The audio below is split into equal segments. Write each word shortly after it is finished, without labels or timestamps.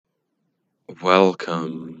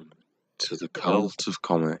Welcome to the cult of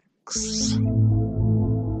comics.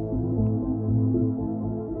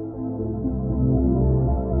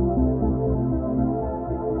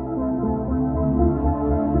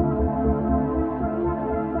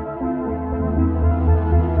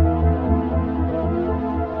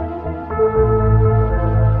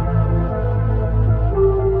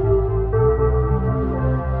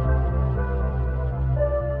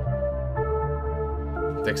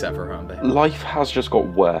 Except for Harambe. Life has just got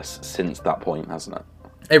worse since that point, hasn't it?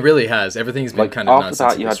 It really has. Everything's been kind of after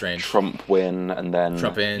that, you had strange. Trump win, and then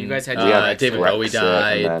Trump in. You guys had David Bowie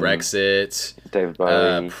died. Brexit. David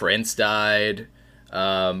Bowie. Prince died.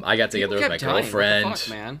 I got together with my girlfriend. What the fuck,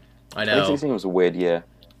 man? I know. 2016 was a weird year.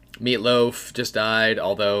 Meatloaf just died.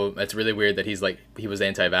 Although it's really weird that he was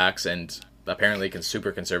anti-vax and apparently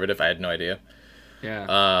super conservative. I had no idea.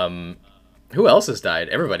 Yeah. Who else has died?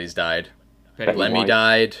 Everybody's died. Betty Lemmy White.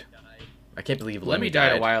 died. I can't believe Lemmy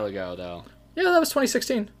died a while ago, though. Yeah, that was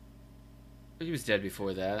 2016. He was dead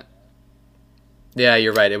before that. Yeah,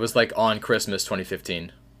 you're right. It was like on Christmas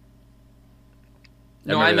 2015.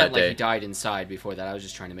 No, I meant like he died inside before that. I was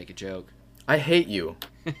just trying to make a joke. I hate you.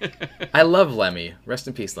 I love Lemmy. Rest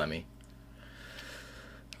in peace, Lemmy.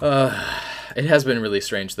 It has been really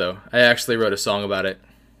strange, though. I actually wrote a song about it.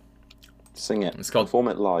 Sing it. It's called Perform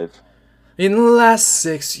it live. In the last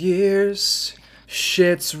 6 years,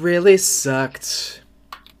 shit's really sucked.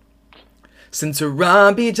 Since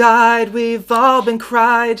Harambe died, we've all been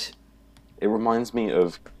cried. It reminds me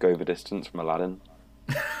of Go the Distance from Aladdin.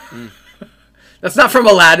 That's not from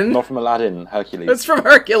Aladdin. Not from Aladdin, Hercules. That's from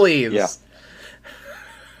Hercules. Yeah.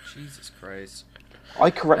 Jesus Christ. I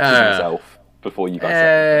corrected myself before you guys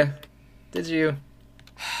said it. Did you?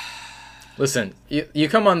 Listen, you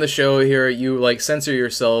come on the show here, you like censor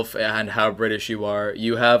yourself and how British you are.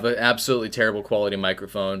 You have an absolutely terrible quality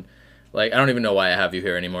microphone. Like, I don't even know why I have you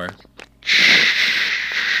here anymore.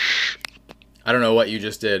 I don't know what you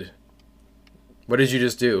just did. What did you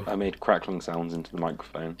just do? I made crackling sounds into the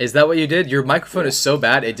microphone. Is that what you did? Your microphone is so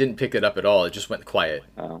bad, it didn't pick it up at all. It just went quiet.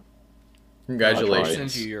 Oh. Congratulations. I'll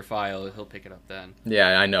send you your file. He'll pick it up then.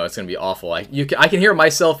 Yeah, I know. It's going to be awful. I can hear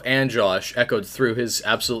myself and Josh echoed through his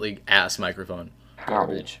absolutely ass microphone.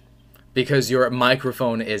 Garbage. Because your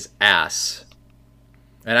microphone is ass.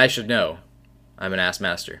 And I should know. I'm an ass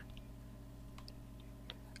master.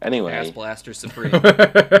 Anyway. Ass Blaster Supreme.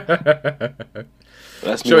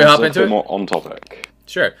 Let's Shall we hop into it? More on topic.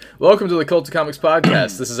 Sure. Welcome to the Cult of Comics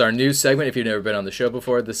podcast. This is our news segment. If you've never been on the show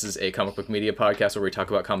before, this is a comic book media podcast where we talk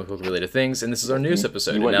about comic book related things, and this is our news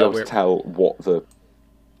episode. You won't be able to tell what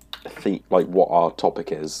what our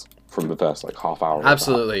topic is from the first half hour.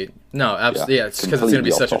 Absolutely. No, absolutely. Yeah, it's because it's going to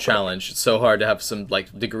be such a off-topic. challenge. It's so hard to have some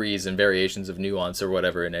degrees and variations of nuance or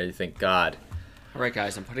whatever, and I think, God. All right,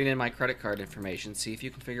 guys, I'm putting in my credit card information. See if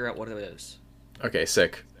you can figure out what it is. Okay,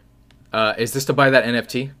 sick. Is this to buy that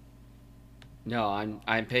NFT? No,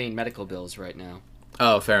 I'm paying medical bills right now.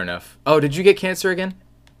 Oh, fair enough. Oh, did you get cancer again?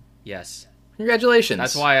 Yes. Congratulations.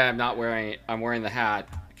 That's why I'm wearing the hat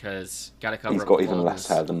because gotta cover. He's up got the even baldness.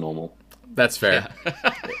 less hair than normal. That's fair.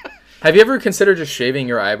 Yeah. Have you ever considered just shaving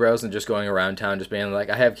your eyebrows and just going around town just being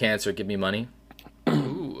like, I have cancer, give me money?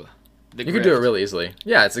 Ooh. You could do it really easily.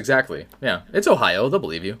 Yeah, it's exactly. Yeah, it's Ohio. They'll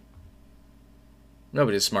believe you.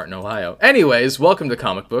 Nobody's smart in Ohio. Anyways, welcome to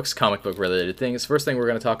Comic Books, comic book related things. First thing we're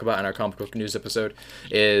going to talk about in our comic book news episode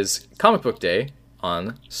is Comic Book Day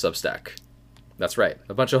on SUBSTACK. That's right.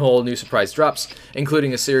 A bunch of whole new surprise drops,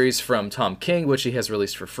 including a series from Tom King, which he has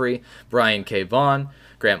released for free, Brian K. Vaughan,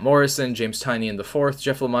 Grant Morrison, James Tynion IV,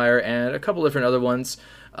 Jeff Lemire, and a couple different other ones.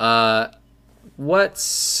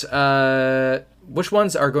 Which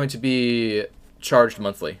ones are going to be charged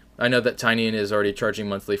monthly? I know that Tynion is already charging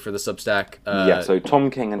monthly for the Substack. Yeah, so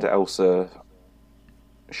Tom King and Elsa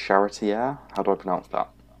Charretier. How do I pronounce that?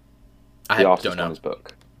 I The artist don't know. on his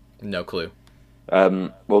book. No clue.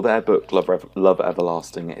 Well, their book, Love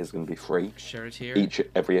Everlasting, is going to be free. Charretier.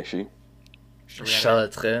 Every issue.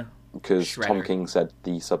 Charretier. Because Tom Shredder. King said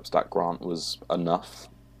the Substack grant was enough.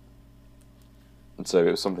 And so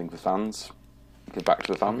it was something for fans. Give back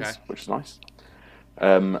to the fans, Okay. which is nice.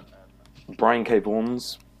 Brian K.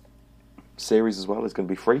 Vaughan's series as well is going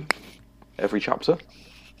to be free. Every chapter.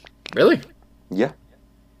 Really? Yeah.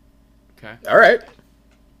 Okay. All right.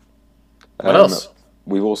 What else?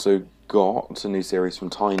 We've also got a new series from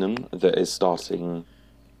Tynan that is starting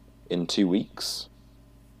in 2 weeks.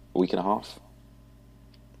 A week and a half.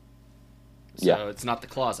 So Yeah. it's not the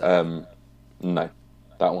closet. No.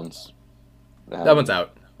 That one's... That one's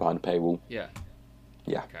out. Behind a paywall. yeah.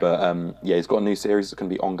 Yeah, Okay. but yeah, he's got a new series that's going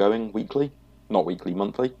to be ongoing weekly, not weekly,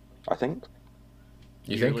 monthly, I think.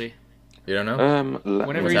 You Yearly. think? You don't know? Let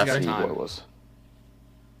Whenever me he's see got what time. it was.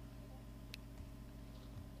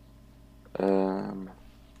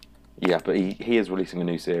 Yeah, but he is releasing a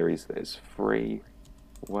new series that is free.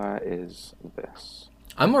 Where is this?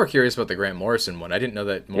 I'm more curious about the Grant Morrison one. I didn't know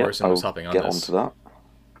that Morrison was hopping on get this. onto that.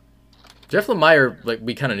 Jeff Lemire, like,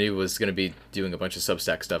 we kind of knew was going to be doing a bunch of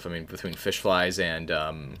Substack stuff. I mean, between Fish Flies and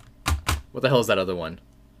what the hell is that other one?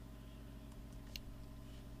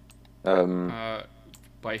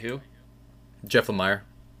 By who? Jeff Lemire.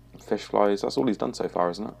 Fish Flies. That's all he's done so far,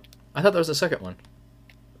 isn't it? I thought that was the second one.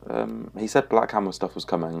 He said Black Hammer stuff was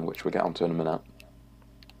coming, which we'll get onto in a minute.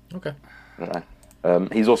 Okay. I don't know.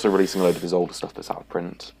 He's also releasing a load of his older stuff that's out of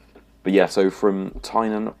print. But yeah, so from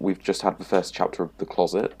Tynan, we've just had the first chapter of The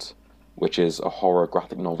Closet, which is a horror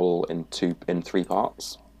graphic novel in 3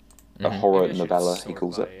 parts. A horror Maybe I should novella, he sort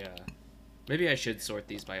calls by, it. Maybe I should sort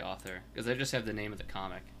these by author, because I just have the name of the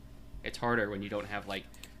comic. It's harder when you don't have, like,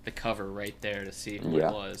 the cover right there to see who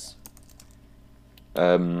it was.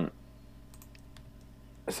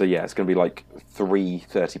 So yeah, it's going to be like 3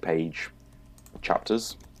 30-page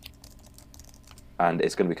chapters. And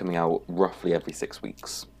it's going to be coming out roughly every 6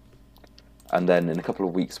 weeks. And then in a couple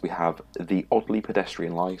of weeks we have The Oddly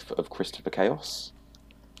Pedestrian Life of Christopher Chaos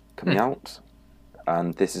coming out.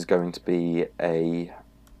 And this is going to be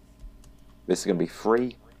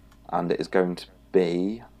free, and it is going to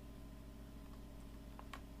be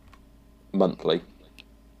monthly.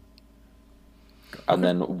 And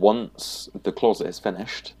then once The Closet is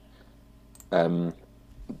finished,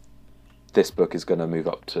 this book is going to move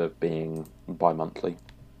up to being bi-monthly.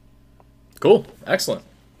 Cool. Excellent.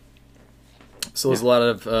 So there's a lot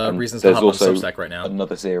of reasons to There's hop on also Substack right now.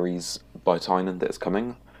 another series by Tynan that is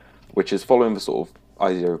coming, which is following the sort of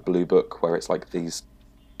idea of Blue Book, where it's like these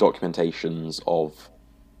documentations of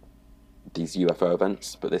these UFO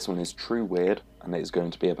events, but this one is True Weird, and it is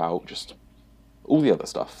going to be about just all the other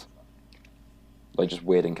stuff. Like just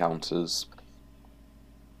weird encounters,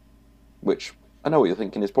 which I know what you're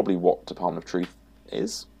thinking is probably what Department of Truth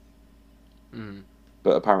is.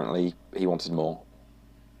 But apparently he wanted more.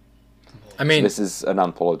 I mean, So this is an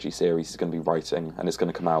anthology series he's going to be writing, and it's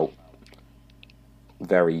going to come out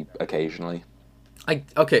very occasionally. I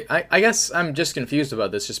guess I'm just confused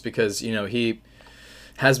about this just because, you know, he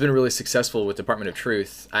has been really successful with Department of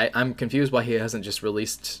Truth. I'm confused why he hasn't just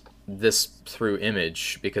released this through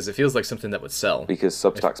Image, because it feels like something that would sell. Because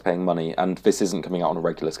Substack's paying money, and this isn't coming out on a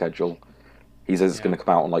regular schedule. He says it's going to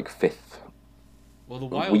come out on like 5th. Well, the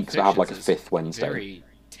Wild weeks that have like a Fictions 5th Wednesday. Very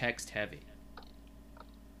text heavy.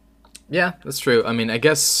 Yeah, that's true. I mean, I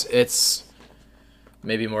guess it's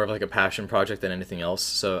maybe more of like a passion project than anything else,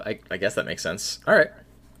 so I guess that makes sense. All right.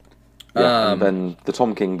 Yeah, and then the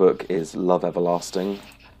Tom King book is Love Everlasting.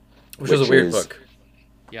 Which is a weird book.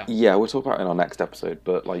 Yeah. Yeah, we'll talk about it in our next episode,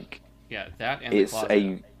 but like... Yeah, that and it's The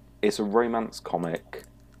Closet. It's a romance comic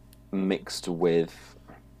mixed with...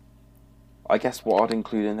 I guess what I'd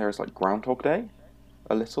include in there is like Groundhog Day,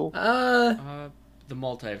 a little. The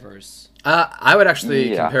multiverse. I would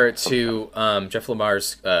actually Yeah. compare it to Jeff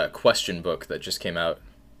Lemire's Question book that just came out.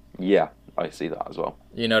 Yeah, I see that as well.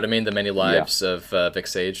 You know what I mean? The Many Lives of Vic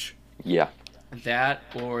Sage. Yeah. That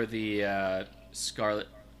or the Scarlet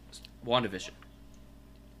WandaVision.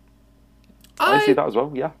 I see that as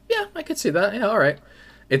well, yeah. Yeah, I could see that. Yeah, all right.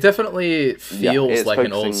 It definitely feels it's like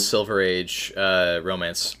an old focusing- Silver Age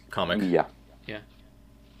romance comic. Yeah. Yeah.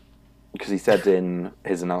 Because he said in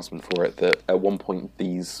his announcement for it that at one point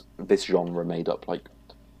this genre made up like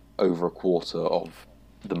over a quarter of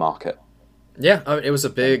the market. Yeah, I mean, it was a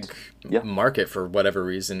big Yeah. market for whatever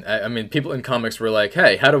reason. I mean, people in comics were like,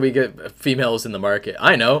 hey, how do we get females in the market?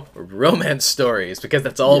 I know, romance stories, because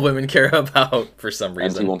that's all women care about for some And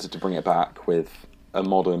reason. he wanted to bring it back with a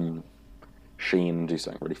modern sheen and do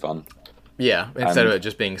something really fun. Yeah, instead of And- it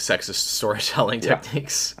just being sexist storytelling Yeah.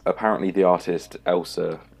 techniques. Apparently the artist,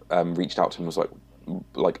 Elsa, reached out to him and was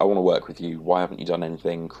like, I want to work with you. Why haven't you done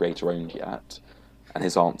anything creator-owned yet? And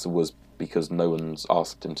his answer was, because no one's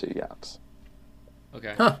asked him to yet.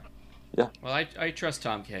 Okay. Huh. Yeah. Well, I trust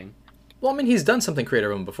Tom King. Well, I mean, he's done something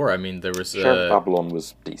creator-owned before. I mean, there was... Sheriff Babylon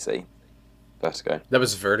was DC. Vertigo. that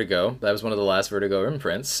was Vertigo. That was one of the last Vertigo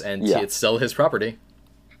imprints, and Yeah. it's still his property.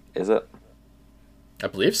 Is it? I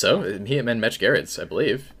believe so. He and Mitch Gerrits, I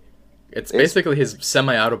believe. It's basically his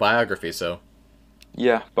semi-autobiography, so...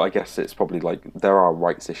 Yeah, but I guess it's probably like, there are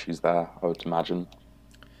rights issues there, I would imagine.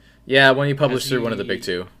 Yeah, when you publish Has through one of the he- big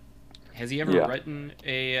two. Has he ever Yeah. written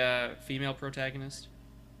a female protagonist?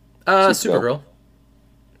 Supergirl.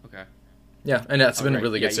 Okay. Yeah, and that's been a Alright,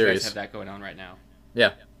 really yeah, good you series. guys have that going on right now.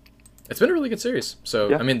 Yeah. It's been a really good series. So,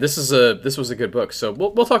 Yeah. I mean, this was a good book. So,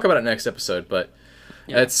 we'll talk about it next episode, but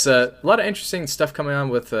Yeah. It's a lot of interesting stuff coming on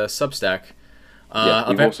with Substack. Yeah,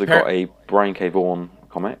 we've also got a Brian K. Vaughan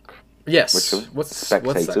comic. Yes. Which What's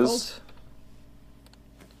Spectators. that called?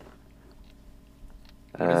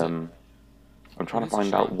 I'm trying to is it,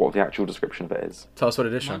 find out Sean? what the actual description of it is. Tell us what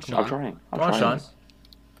it is, Come Sean. on, I'm trying. I'm Come on, trying. Sean.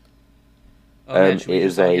 Oh man, should we it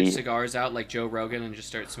just is all a- get cigars out like Joe Rogan and just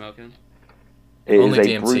start smoking? It is Only a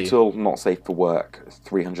DMC. brutal, not safe for work,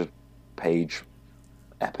 300-page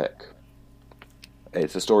epic.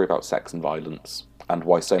 It's a story about sex and violence, and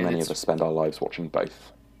why so And many it's- of us spend our lives watching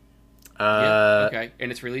both. Yeah. Okay.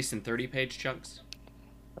 And it's released in 30-page chunks.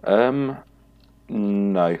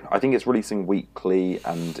 No, I think it's releasing weekly,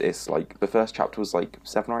 and it's like the first chapter was like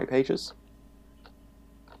 7 or 8 pages.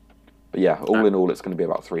 But yeah, all in all, it's going to be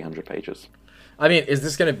about 300 pages. I mean, is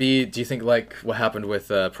this going to be, do you think, like what happened with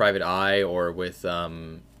Private Eye or with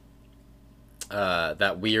that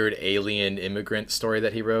weird alien immigrant story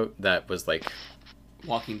that he wrote that was like...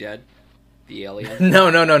 Walking Dead, the alien,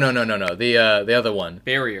 No. The other one.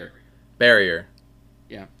 Barrier. Barrier.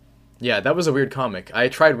 Yeah. Yeah, that was a weird comic. I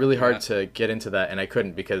tried really hard Yeah. to get into that, and I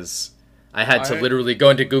couldn't because I had to I- literally go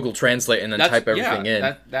into Google Translate and then type everything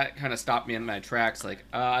in. That kind of stopped me in my tracks. Like,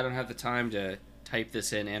 I don't have the time to type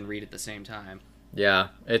this in and read at the same time. Yeah,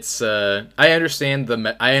 it's. I understand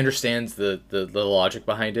the logic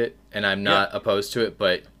behind it, and I'm not opposed to it.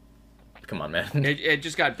 But come on, man. It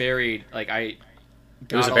just got buried. Like I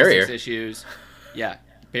got was a all barrier. 6 issues. Yeah,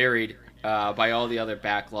 buried by all the other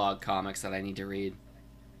backlog comics that I need to read.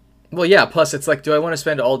 Well, yeah. Plus, it's like, do I want to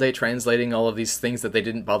spend all day translating all of these things that they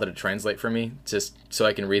didn't bother to translate for me, just so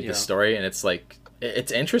I can read Yeah. the story? And it's like, it's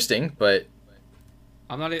interesting, but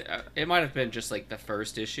I'm not. It might have been just like the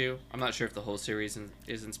first issue. I'm not sure if the whole series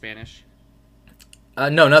is in Spanish.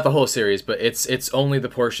 no, not the whole series. But it's only the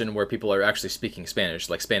portion where people are actually speaking Spanish,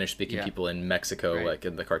 like Spanish-speaking Yeah. people in Mexico, Right. like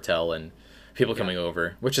in the cartel, and people coming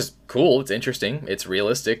over, which is cool. It's interesting. It's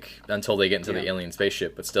realistic until they get into the Yeah. alien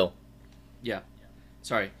spaceship, but still. Yeah.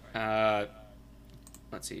 Sorry.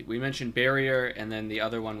 Let's see. We mentioned Barrier, and then the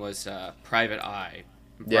other one was Private Eye.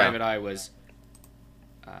 Yeah. Private Eye was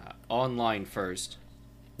online first.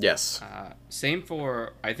 Yes. Same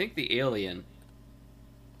for, I think, the Alien.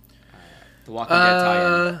 The Walking Dead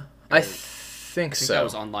tie-in. I Or- think I think so. that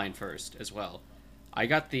was online first as well. I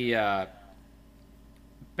got the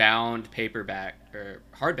bound paperback or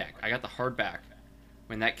hardback. I got the hardback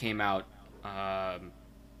when that came out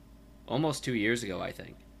almost 2 years ago, I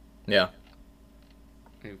think. Yeah.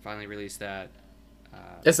 They finally released that.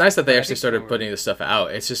 It's nice that they I actually think started more- putting this stuff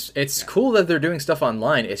out. It's cool that they're doing stuff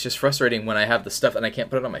online. It's just frustrating when I have the stuff and I can't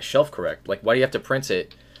put it on my shelf correct. Like, why do you have to print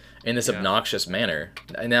it in this Yeah. obnoxious manner?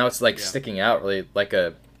 And now it's like Yeah. sticking out really like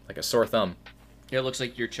a sore thumb. It looks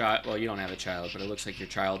like your child. Well, you don't have a child, but it looks like your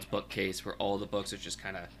child's bookcase where all the books are just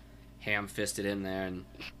kind of ham-fisted in there, and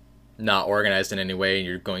Not organized in any way, and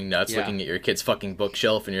you're going nuts Yeah. looking at your kid's fucking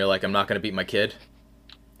bookshelf, and you're like, I'm not gonna beat my kid.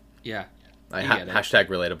 yeah, I You get it. hashtag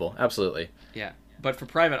relatable. Absolutely. yeah. But for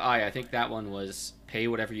Private Eye, I think that one was pay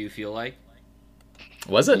whatever you feel like.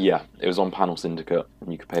 Was it? Yeah, it was on Panel Syndicate,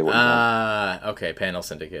 and you could pay what you want. Okay. Panel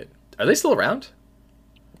Syndicate. Are they still around?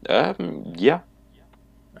 Yeah.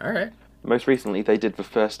 All right. Most recently, they did the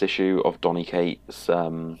first issue of Donny Cates.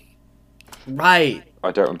 Right. I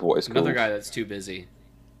don't remember what it's called. Another guy that's too busy.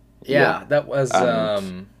 Yeah, Yeah. that was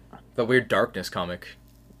And- the Weird Darkness comic.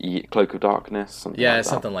 Cloak of Darkness. Something Yeah, like that.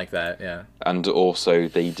 something like that. Yeah. And also,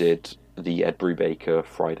 they did the Ed Brubaker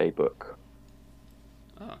Friday book.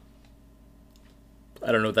 Oh,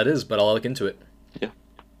 I don't know what that is, but I'll look into it.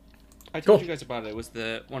 I told Cool. you guys about it. It was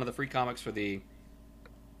one of the free comics for the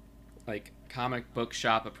comic book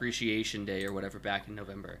shop appreciation day or whatever back in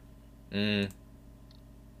November. Mm.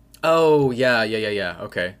 Oh, yeah.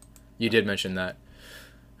 Okay. You did mention that.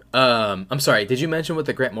 I'm sorry, did you mention what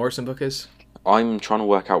the Grant Morrison book is? I'm trying to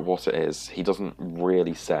work out what it is. He doesn't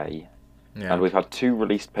really say. Yeah. And we've had 2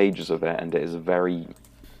 released pages of it, and it is very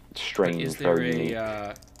But strange, is there very unique.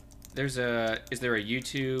 is there a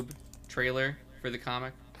YouTube trailer for the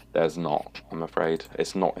comic? There's not, I'm afraid.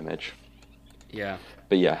 It's not Image. Yeah.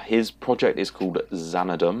 But yeah, his project is called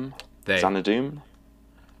Xanadum. Xanadum.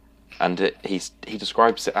 And he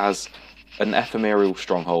describes it as an ephemeral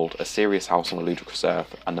stronghold, a serious house on a ludicrous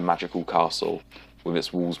earth, and a magical castle with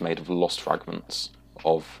its walls made of lost fragments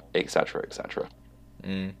of etc. etc.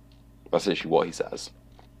 Mm. That's literally what he says.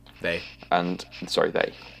 They. And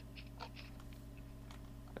they.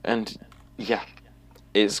 And yeah,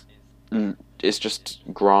 it's just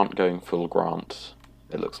Grant going full Grant.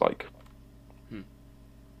 It looks like.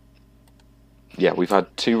 Yeah, we've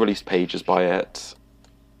had 2 released pages of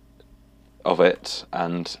it,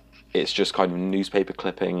 and it's just kind of newspaper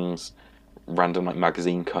clippings, random like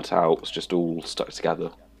magazine cutouts, just all stuck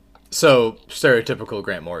together. So stereotypical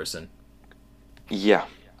Grant Morrison. Yeah,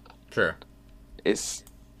 Sure. it's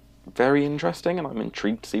very interesting, and I'm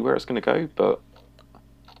intrigued to see where it's going to go. But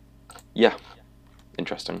yeah,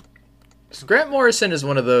 interesting. Grant Morrison is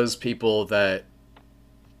one of those people that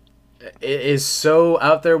is so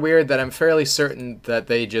out there weird that I'm fairly certain that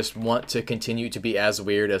they just want to continue to be as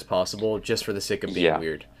weird as possible just for the sake of being Yeah.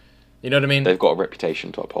 weird. You know what I mean? They've got a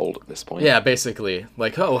reputation to uphold at this point. Yeah, basically.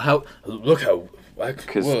 Like, oh, how look how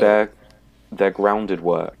Because whoa. their grounded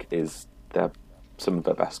work is some of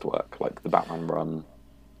their best work, like the Batman run.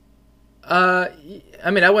 I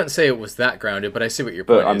mean, I wouldn't say it was that grounded, but I see what your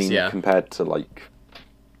But point I is. mean, Yeah. compared to like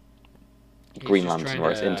He's Green just Lantern, trying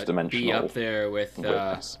where it's to interdimensional. be up there with,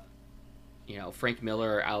 weirdness. Frank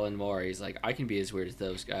Miller or Alan Moore. He's like, I can be as weird as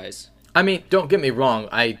those guys. I mean, don't get me wrong.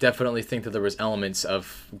 I definitely think that there was elements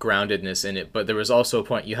of groundedness in it, but there was also a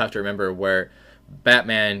point you have to remember where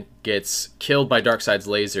Batman gets killed by Darkseid's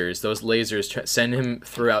lasers. Those lasers send him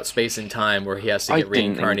throughout space and time, where he has to I get didn't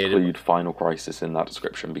reincarnated. include Final Crisis in that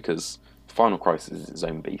description because Final Crisis is its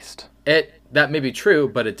own beast. That may be true,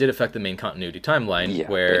 but it did affect the main continuity timeline, Yeah,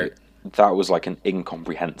 where that was like an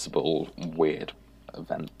incomprehensible, weird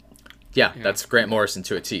event. yeah, that's Grant Morrison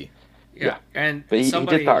to a T. Yeah, and But he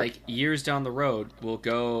somebody did that. like years down the road will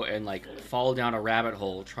go and like fall down a rabbit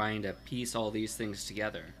hole trying to piece all these things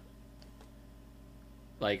together.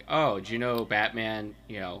 Like, oh, do you know Batman,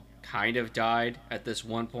 kind of died at this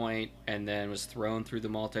one point and then was thrown through the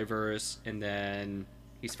multiverse and then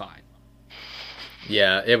he's fine.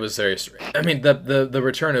 Yeah, it was very strange. I mean, the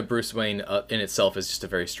return of Bruce Wayne in itself is just a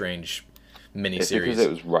very strange It's miniseries. because it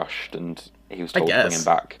was rushed and he was I told to bring guess. him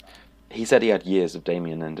back. He said he had years of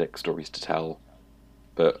Damian and Dick stories to tell,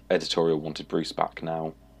 but editorial wanted Bruce back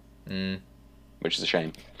now, which is a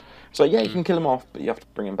shame. So yeah, you can kill him off, but you have to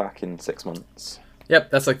bring him back in 6 months. Yep,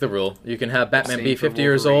 that's like the rule. You can have Batman Same be for 50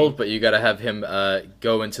 years Wolverine. old, but you got to have him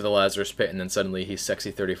go into the Lazarus pit, and then suddenly he's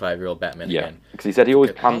sexy 35-year-old Batman Yeah, again. because he said he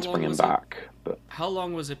always How planned to long bring him was it? back, but How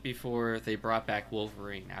long was it before they brought back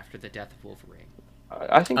Wolverine after the death of Wolverine?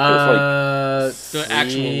 I think it was The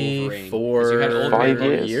actual Wolverine, 'cause Four, you had Old Man 5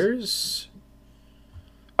 Logan. years.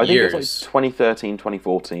 I think it was years. like 2013,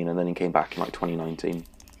 2014, and then he came back in like 2019.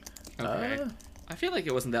 Okay. I feel like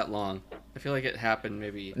it wasn't that long. I feel like it happened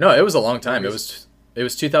maybe. No, it was a long time. It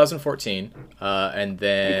was 2014, and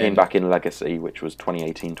then He came back in Legacy, which was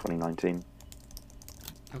 2018, 2019.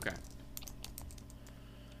 Okay. Go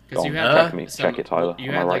Because on, you had check me, some, check it, Tyler. You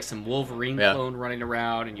Am I had like right? some Wolverine Yeah. clone running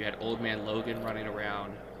around, and you had Old Man Logan running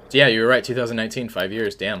around. yeah, you were right. 2019, 5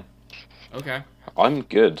 years. Damn, Okay. I'm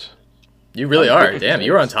good. you really I'm are. good with Damn,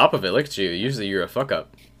 you were on names. top of it. Look at you. Usually you're a fuck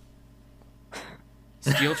up.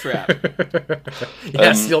 Steel Trap.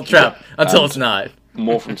 Yeah, steel trap until and- it's not.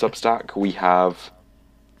 More from Substack. We have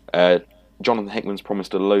Jonathan Hickman's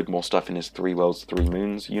promised a load more stuff in his Three Worlds, Three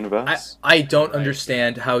Moons universe. I don't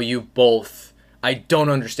understand how you both. I don't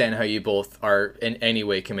understand how you both are in any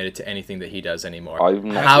way committed to anything that he does anymore. I've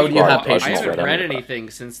not How do you have subscribed. patience I I've not for haven't read any of that. anything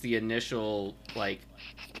since the initial like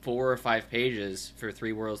 4 or 5 pages for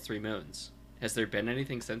Three Worlds, Three Moons. Has there been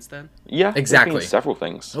anything since then? Yeah, there's been Exactly. several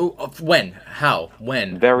things. Who? When? How?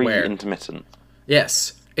 When? Very Where? intermittent.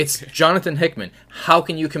 Yes, it's Jonathan Hickman. How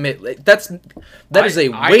can you commit? That is a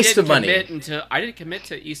waste of money. I didn't commit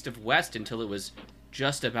to East of West until it was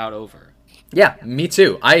just about over. Yeah, me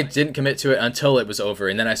too. I didn't commit to it until it was over,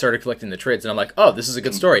 and then I started collecting the trades, and I'm like, oh, this is a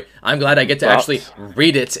good story. I'm glad I get to But- actually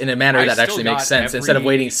read it in a manner I that still actually makes got sense instead of every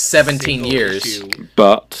waiting 17 single years. issue.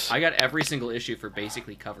 But I got every single issue for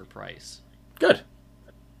basically cover price. Good.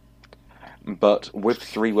 with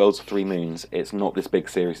Three Worlds, Three Moons, it's not this big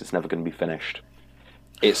series. It's never going to be finished.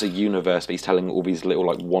 It's a universe, but he's telling all these little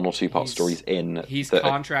like 1 or 2 part He's- stories in. He's that are-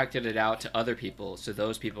 contracted it out to other people, so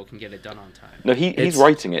those people can get it done on time. No, he's It's-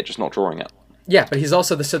 writing it, just not drawing it. Yeah, but he's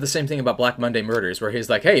also said the same thing about Black Monday Murders, where he's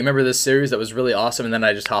like, hey, remember this series that was really awesome, and then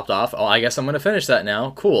I just hopped off? Oh, I guess I'm going to finish that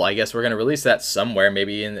now. Cool, I guess we're going to release that somewhere,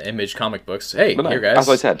 maybe in Image comic books. Hey, But no, here, guys. as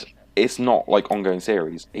I said, it's not like ongoing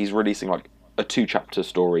series. He's releasing like a 2-chapter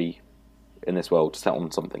story in this world set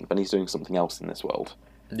on something, then he's doing something else in this world.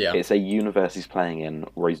 Yeah, It's a universe he's playing in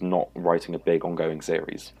where he's not writing a big ongoing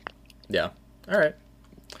series. yeah. All right.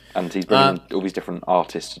 And he's bringing in all these different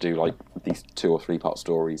artists to do like these 2 or 3 part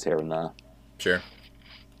stories here and there. Sure.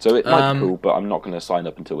 So it might be cool, but I'm not going to sign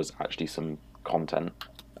up until there's actually some content.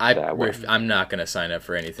 I'm not going to sign up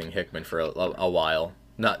for anything Hickman for a while.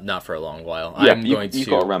 Not for a long while. Yeah, I'm going you've to.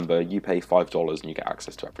 got to remember, you pay $5 and you get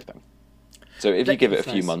access to everything. So if you give it a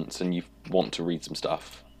few Nice. months and you want to read some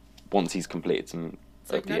stuff, once he's completed some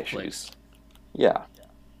It's like of the Netflix. issues, yeah,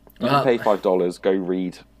 you can pay $5, go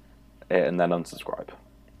read it and then unsubscribe.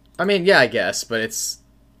 I mean, yeah, I guess, but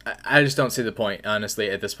I just don't see the point, honestly,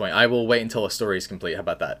 at this point. I will wait until a story is complete. How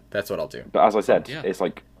about that? That's what I'll do. But as I said, Yeah. it's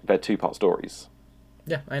like they're 2-part stories.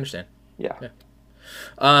 Yeah, I understand. Yeah.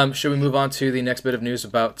 Should we move on to the next bit of news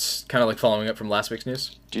about kind of like following up from last week's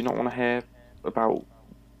news? Do you not want to hear about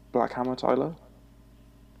Black Hammer, Tyler?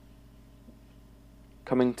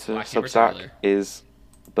 Coming to Black Hammer, Substack Tyler. is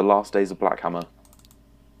The Last Days of Black Hammer.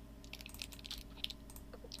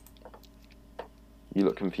 You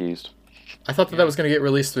look confused. I thought that was going to get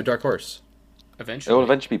released through Dark Horse. It Eventually. will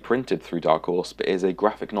eventually be printed through Dark Horse, but it is a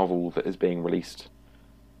graphic novel that is being released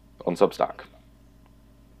on Substack.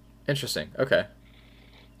 Interesting. Okay.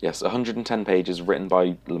 Yes, 110 pages, written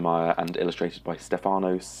by Lemire and illustrated by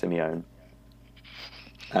Stefano Simeone.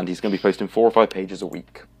 And he's going to be posting 4 or 5 pages a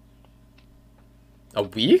week. A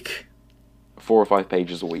week? 4 or 5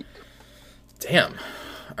 pages a week. Damn.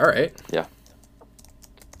 All right. Yeah.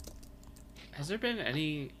 Has there been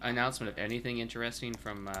any announcement of anything interesting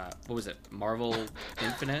from, what was it, Marvel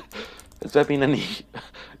Infinite? Has there been any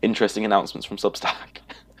interesting announcements from Substack?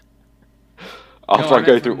 After No, I I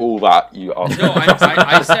go meant through from- all that, you ask. No,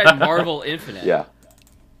 I said Marvel Infinite. Yeah.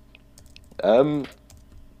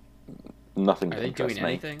 Nothing Are that they interests doing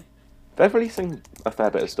me. anything? They're releasing a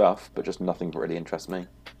fair bit of stuff, but just nothing that really interests me.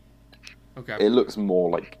 Okay. It looks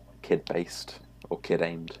more like kid-based or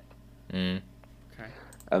kid-aimed. Mm. Okay.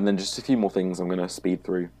 And then just a few more things I'm going to speed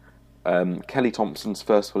through. Kelly Thompson's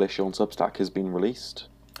first full issue on Substack has been released.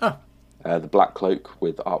 Oh. The Black Cloak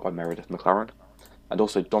with art by Meredith McLaren. And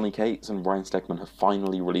also Donny Cates and Ryan Stegman have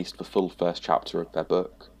finally released the full first chapter of their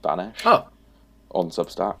book, Vanish, Oh. on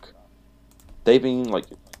Substack. They've been like...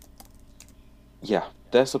 Yeah,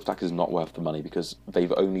 their Substack is not worth the money because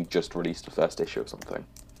they've only just released the first issue of something.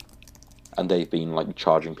 And they've been like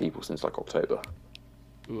charging people since like October.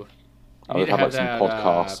 Ooh. And they've had like some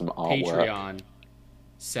podcasts, some artwork. Patreon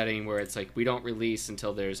setting where it's like we don't release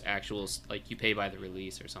until there's actual, like, you pay by the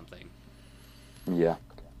release or something. Yeah.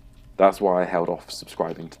 That's why I held off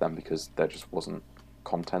subscribing to them, because there just wasn't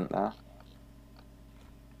content there.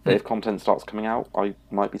 But if content starts coming out, I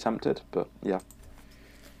might be tempted, but yeah.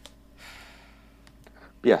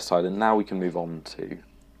 But yes, Tyler, now we can move on to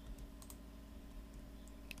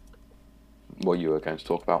what you were going to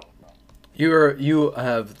talk about. You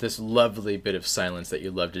have this lovely bit of silence that you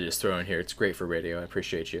love to just throw in here. It's great for radio. I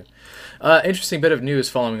appreciate you. Interesting bit of news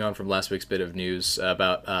following on from last week's bit of news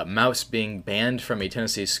about MAUS being banned from a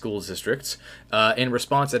Tennessee school district. In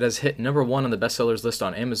response, it has hit #1 on the bestsellers list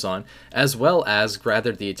on Amazon, as well as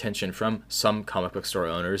gathered the attention from some comic book store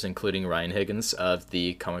owners, including Ryan Higgins of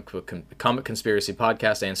the Comic Conspiracy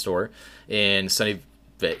podcast and store in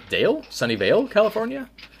Sunnyvale, California.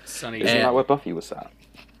 Sunny. Isn't that where Buffy was at?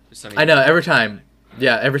 Sunny. I know, every time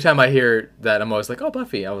I hear that, I'm always like, oh,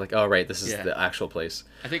 Buffy. I was like, oh, right, this is the actual place.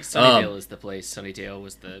 I think Sunnydale is the place. Sunnydale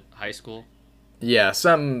was the high school. Yeah,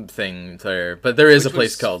 something there. But there is Which a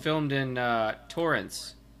place was called... filmed in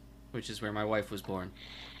Torrance, which is where my wife was born.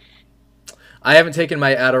 I haven't taken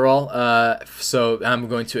my Adderall, so I'm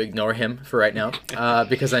going to ignore him for right now,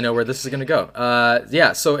 because I know where this is going to go.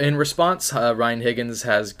 So in response, Ryan Higgins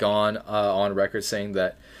has gone on record saying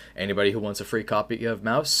that anybody who wants a free copy of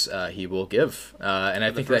MAUS, he will give. And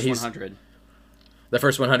I think that he's... 100. The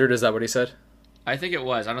first 100, is that what he said? I think it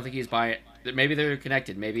was. I don't think he's buying it. Maybe they're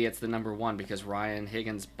connected. Maybe it's the #1 because Ryan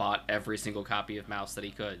Higgins bought every single copy of MAUS that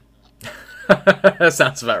he could. That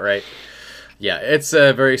sounds about right. Yeah, it's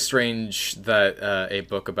very strange that a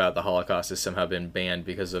book about the Holocaust has somehow been banned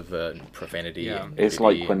because of profanity. Yeah. And It's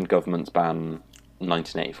nudity. like when governments ban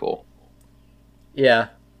 1984. Yeah,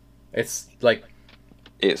 it's like...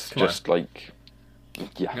 It's Come just like...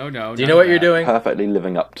 Yeah. No. Do you know what you're doing? Perfectly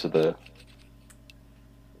living up to the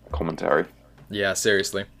commentary. Yeah,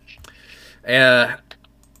 seriously. Yeah.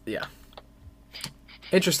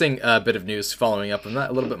 Interesting bit of news following up on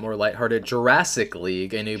that, a little bit more lighthearted. Jurassic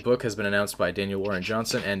League, a new book, has been announced by Daniel Warren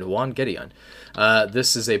Johnson and Juan Gedeon.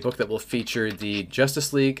 This is a book that will feature the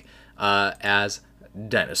Justice League as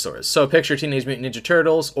dinosaurs. So picture Teenage Mutant Ninja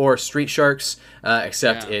Turtles or Street Sharks,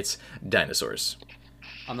 except it's dinosaurs.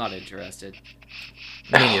 I'm not interested.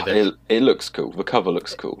 Me neither. It looks cool. The cover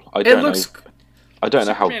looks cool. I It looks... don't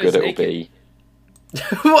know how Superman good is it'll be.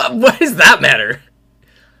 What does that matter?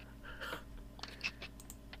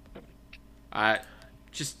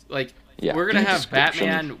 Just like Yeah, we're gonna the have description.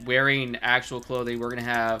 Batman wearing actual clothing. We're gonna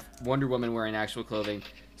have Wonder Woman wearing actual clothing.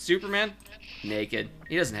 Superman naked.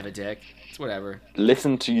 He doesn't have a dick. It's whatever.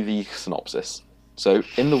 Listen to the synopsis. So,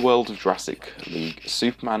 in the world of Jurassic League,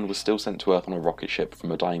 Superman was still sent to Earth on a rocket ship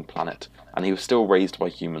from a dying planet, and he was still raised by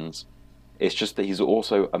humans. It's just that he's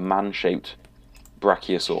also a man-shaped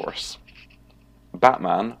Brachiosaurus.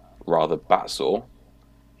 Batman, rather Batsaw,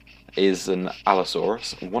 is an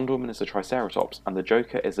Allosaurus, Wonder Woman is a Triceratops, and the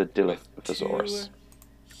Joker is a Dilophosaurus.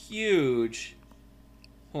 Two huge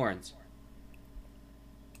horns.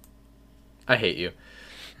 I hate you.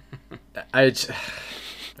 I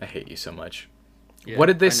hate you so much. Yeah, What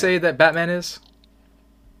did they I know. say that Batman is?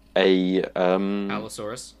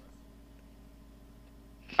 Allosaurus.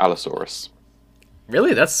 Allosaurus.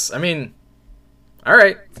 Really? That's, I mean, all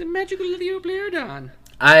right. It's a magical Leopleodon.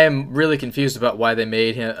 I am really confused about why they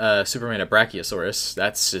made Superman a Brachiosaurus.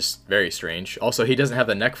 That's just very strange. Also, he doesn't have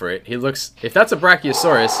the neck for it. He looks, if that's a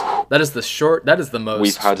Brachiosaurus, that is the most.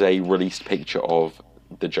 We've had a released picture of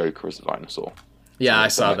the Joker as a dinosaur. Yeah, I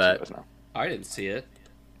it's saw on that. Xbox now. I didn't see it.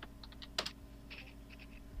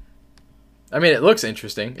 I mean, it looks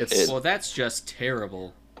interesting. It's Well, that's just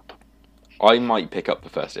terrible. I might pick up the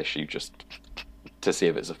first issue just to see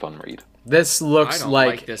if it's a fun read. this I looks don't like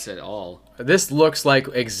like this at all. this looks like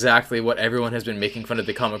exactly what everyone has been making fun of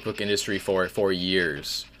the comic book industry for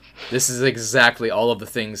years. This is exactly all of the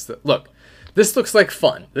things that look. This looks like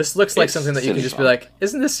fun. This looks like It's something that you can silly just be fun. like,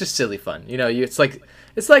 isn't this just silly fun? You know, it's like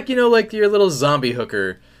you know, like your little zombie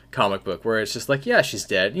hooker comic book where it's just like, yeah, she's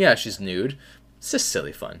dead, yeah, she's nude. It's just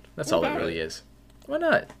silly fun. That's What all it about really it? is. Why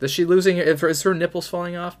not? Is she losing her? Is her nipples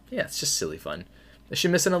falling off? Yeah, it's just silly fun. Is she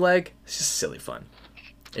missing a leg? It's just silly fun.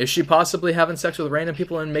 Is she possibly having sex with random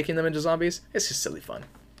people and making them into zombies? It's just silly fun.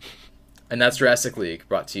 And that's Jurassic League,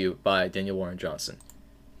 brought to you by Daniel Warren Johnson.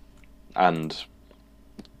 And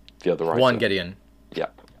the other writer. Juan Gideon. Yeah.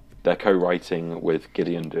 They're co-writing with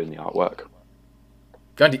Gideon doing the artwork.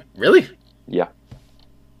 Gandhi, really? Yeah.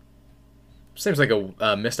 Seems like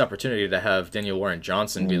a missed opportunity to have Daniel Warren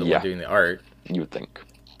Johnson be the Yeah. one doing the art. You would think.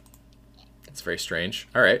 It's very strange.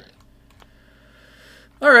 All right.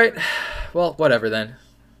 All right. Well, whatever then.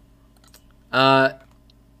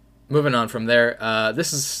 Moving on from there,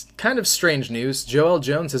 this is kind of strange news. Joel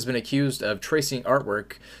Jones has been accused of tracing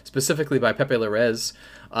artwork, specifically by Pepe Larraz,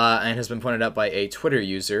 and has been pointed out by a Twitter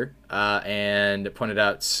user, and pointed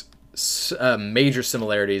out major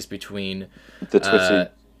similarities between... The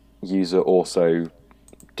Twitter user also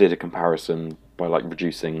did a comparison by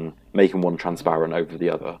making one transparent over the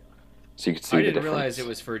other, so you could see I the didn't difference. realize it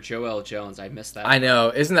was for Joel Jones. I missed that. I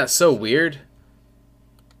know. Isn't that so weird?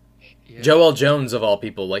 Yeah. Joelle Jones, of all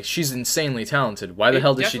people. Like, she's insanely talented. Why the It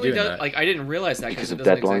hell did she definitely do does- that? Like, I didn't realize that because Because it of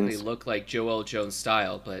doesn't deadlines. exactly look like Joel Jones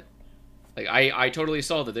style, but like I totally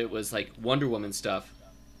saw that it was like Wonder Woman stuff.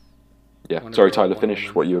 Yeah. Wonder Sorry, Girl, Tyler. Wonder Finish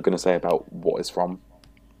Woman. what you were going to say about what it's from.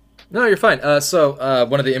 No, you're fine. So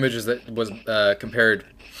one of the images that was compared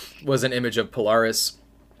was an image of Polaris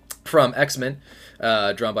from X-Men,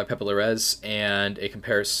 drawn by Pepe Larraz, and a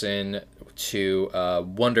comparison to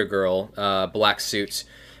Wonder Girl, black suit.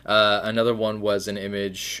 Another one was an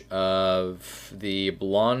image of the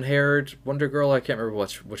blonde-haired Wonder Girl. I can't remember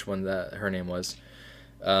which one that her name was.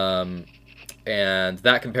 And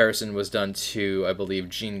that comparison was done to, I believe,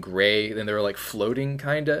 Jean Grey. Then they were like floating,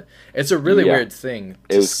 kinda. It's a really Yeah. weird thing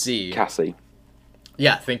It to was see. Cassie.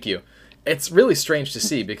 Yeah, thank you. It's really strange to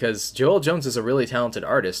see because Joel Jones is a really talented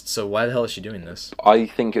artist. So why the hell is she doing this? I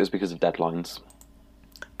think it was because of deadlines.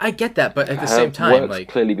 I get that, but at the Her same time, work's like,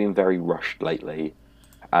 clearly been very rushed lately,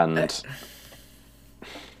 and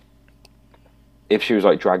if she was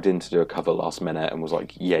like dragged in to do a cover last minute and was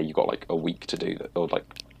like, "Yeah, you got like a week to do that," or like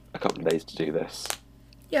a couple of days to do this.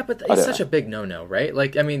 yeah, but I it's don't such a big no-no, right?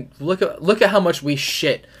 Like, I mean, look at how much we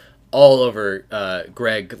shit all over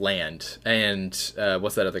Greg Land and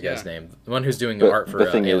what's that other guy's Yeah. name? The one who's doing the But art for the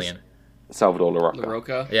thing is- Alien. Salvador LaRocca.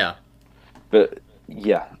 LaRocca. Yeah, But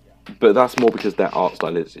yeah, but that's more because their art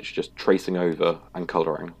style is it's just tracing over and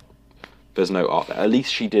colouring. There's no art there. At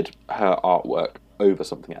least she did her artwork over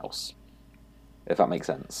something else, if that makes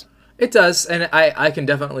sense. it does, and I can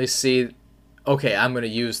definitely see. Okay, I'm gonna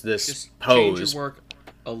use this Just change pose. your work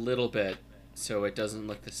a little bit so it doesn't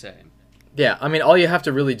look the same. Yeah, I mean, all you have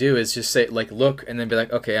to really do is just say like look, and then be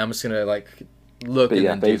like, okay, I'm just gonna like look But and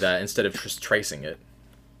yeah, then do they've- that instead of just tracing it.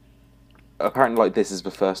 Apparently, like this is the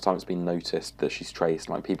first time it's been noticed that she's traced.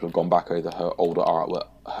 Like people have gone back over her older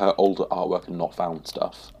artwork and not found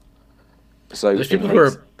stuff. So There's people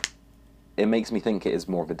who it makes me think it is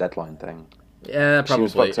more of a deadline thing. Yeah, She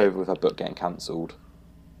was probably. fucked over with her book getting cancelled,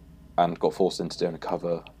 and got forced into doing a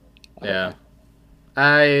cover. I don't Yeah.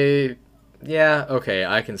 know. Yeah, okay,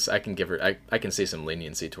 I can give her I can see some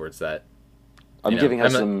leniency towards that. I'm You know, giving her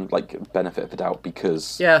I'm a- some like benefit of the doubt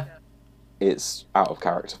because Yeah. it's out of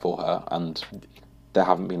character for her, and there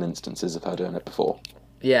haven't been instances of her doing it before.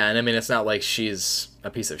 Yeah, and I mean it's not like she's a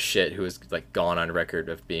piece of shit who has like gone on record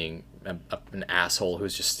of being an asshole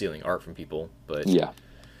who's just stealing art from people, but Yeah.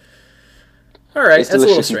 All right, It's that's a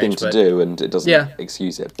still a little shitty strange, thing but to do, and it doesn't Yeah.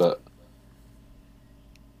 excuse it, but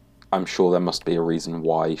I'm sure there must be a reason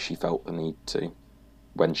why she felt the need to,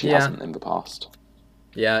 when she Yeah. hasn't in the past.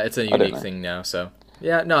 yeah, it's a don't unique know. thing now. So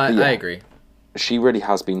yeah, no, I But yeah. agree. She really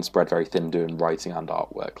has been spread very thin doing writing and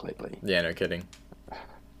artwork lately. Yeah, no kidding.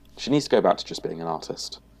 She needs to go back to just being an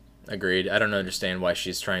artist. Agreed. I don't understand why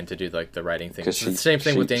she's trying to do like the writing thing. Because It's the same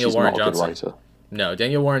thing with Daniel she's Warren not a good Johnson. writer. No,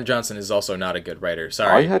 Daniel Warren Johnson is also not a good writer. I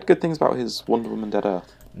Sorry. heard good things about his Wonder Woman Dead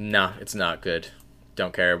Earth. No, it's not good.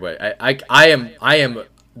 Don't care. But I am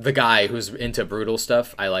the guy who's into brutal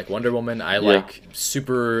stuff. I like Wonder Woman. I like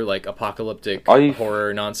super like apocalyptic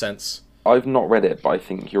horror nonsense. I've not read it, but I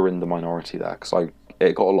think you're in the minority there because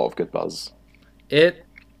it got a lot of good buzz. Let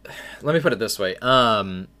me put it this way.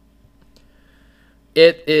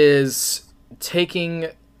 It is taking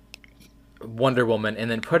Wonder Woman and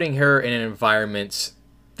then putting her in an environment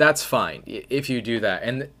that's fine if you do that,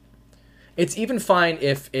 and it's even fine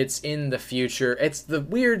if it's in the future.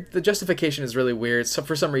 The justification is really weird. So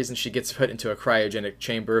for some reason she gets put into a cryogenic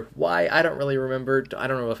chamber. Why? I don't really remember. I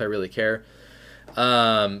don't know if I really care.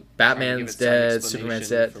 Batman's dead, Superman's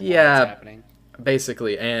dead. Yeah,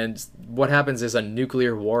 basically. And what happens is a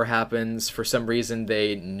nuclear war happens. For some reason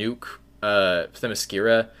they nuke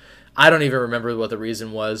Themyscira. I don't even remember what the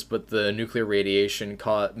reason was, but the nuclear radiation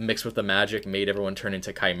mixed with the magic made everyone turn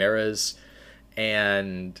into chimeras,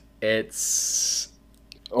 and it's...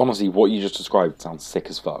 Honestly, what you just described sounds sick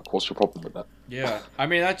as fuck. What's your problem with that? Yeah, I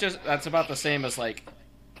mean that's about the same as like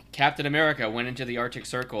Captain America went into the Arctic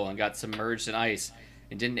Circle and got submerged in ice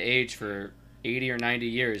and didn't age for 80 or 90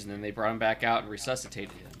 years, and then they brought him back out and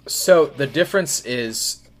resuscitated him. So the difference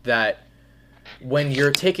is that when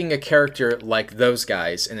you're taking a character like those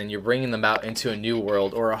guys and then you're bringing them out into a new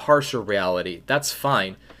world or a harsher reality, that's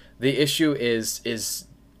fine. The issue is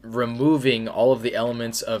removing all of the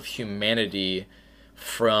elements of humanity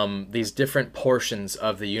from these different portions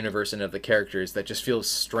of the universe and of the characters that just feels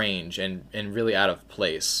strange and really out of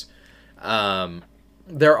place.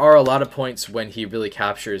 There are a lot of points when he really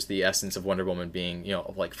captures the essence of Wonder Woman being,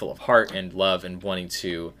 like full of heart and love and wanting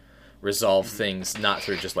to resolve things, not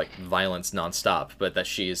through just like violence nonstop, but that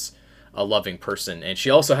she's a loving person. And she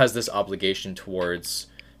also has this obligation towards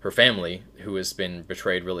her family, who has been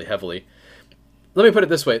betrayed really heavily. Let me put it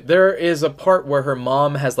this way. There is a part where her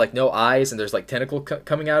mom has like no eyes and there's like tentacle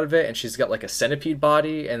coming out of it, and she's got like a centipede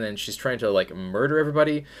body, and then she's trying to like murder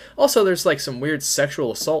everybody. Also, there's like some weird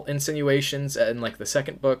sexual assault insinuations in like the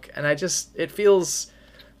second book, and it feels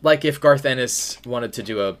like if Garth Ennis wanted to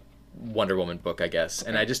do a Wonder Woman book, I guess,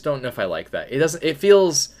 and I just don't know if I like that. It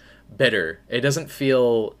feels bitter. It doesn't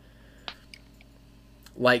feel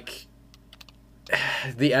like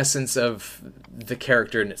the essence of the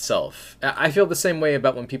character in itself. I feel the same way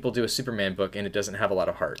about when people do a Superman book and it doesn't have a lot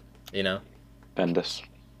of heart, Bendis.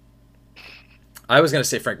 I was gonna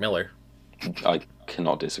say Frank Miller. I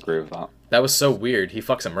cannot disagree with that. That was so weird. He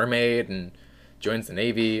fucks a mermaid and joins the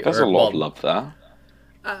Navy. There's a lot of love there.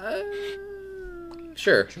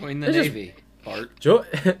 Sure. Join the Navy, Bart.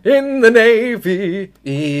 In the Navy,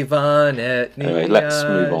 Ivan et Anyway, let's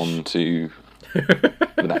move on to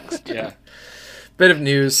the next. Yeah. Bit of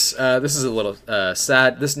news. This is a little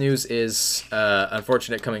sad. This news is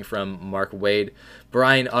unfortunate, coming from Mark Waid.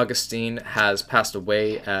 Brian Augustine has passed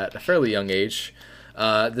away at a fairly young age.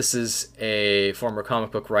 This is a former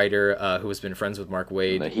comic book writer who has been friends with Mark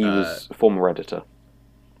Waid. He was a former editor.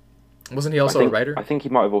 Wasn't he also a writer? I think he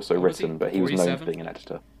might have also What was written, he? but he was known 47? for being an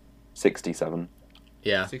editor. 67.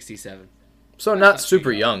 Yeah. 67. So not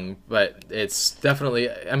super young, but it's definitely...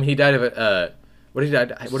 I mean, he died of a... What did he die? What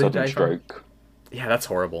did he Sudden die stroke. from? Yeah, that's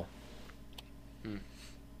horrible.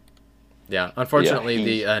 Yeah,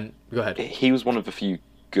 unfortunately, go ahead. He was one of the few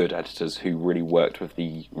good editors who really worked with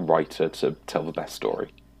the writer to tell the best story.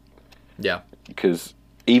 Yeah. Because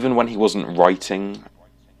even when he wasn't writing,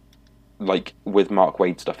 like with Mark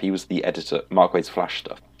Waid stuff, he was the editor. Mark Waid's Flash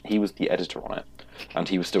stuff, he was the editor on it, and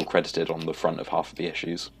he was still credited on the front of half of the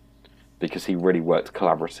issues because he really worked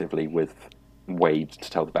collaboratively with Waid to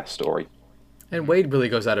tell the best story. And Waid really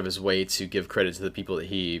goes out of his way to give credit to the people that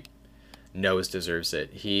he knows deserves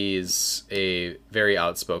it. He's a very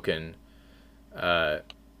outspoken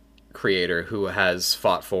creator who has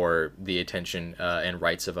fought for the attention and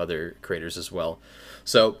rights of other creators as well.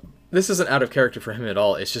 So this isn't out of character for him at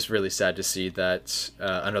all. It's just really sad to see that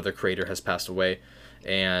another creator has passed away.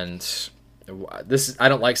 And this, I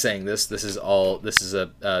don't like saying this. This is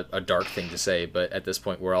a dark thing to say, but at this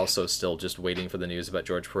point we're also still just waiting for the news about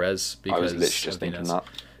George Perez. Because I was literally just thinking that.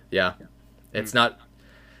 Yeah, it's not.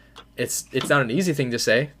 it's not an easy thing to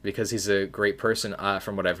say because he's a great person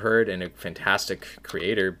from what I've heard and a fantastic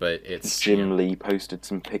creator, but it's Jim Lee posted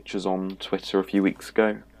some pictures on Twitter a few weeks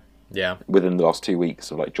ago. Yeah. Within the last 2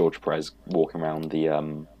 weeks of like George Perez walking around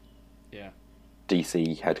the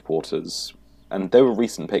DC headquarters, and they were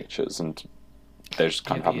recent pictures, and they're just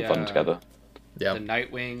kind of having fun together. Yeah. The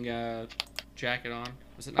Nightwing jacket on.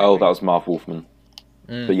 Was it Nightwing? Oh, that was Marv Wolfman.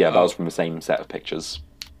 But yeah, that was from the same set of pictures.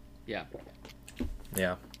 Yeah.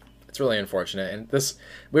 Yeah. It's really unfortunate. And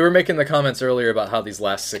we were making the comments earlier about how these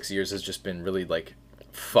last 6 years has just been really, like,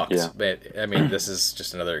 fucked. Yeah. But, I mean, this is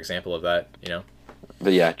just another example of that, you know?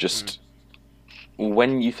 But yeah, just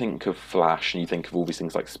when you think of Flash and you think of all these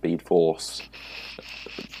things like Speed Force,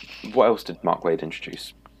 what else did Mark Waid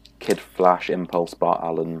introduce? Kid Flash, Impulse, Bart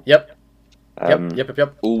Allen. Yep.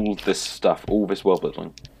 Yep. All this stuff, all this world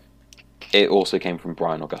building, it also came from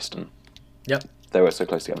Brian Augustin. Yep. They were so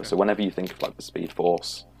close together. So whenever you think of like the Speed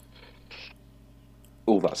Force,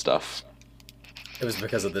 all that stuff, it was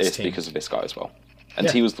because of this team. It's because of this guy as well. And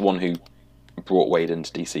he was the one who brought Wade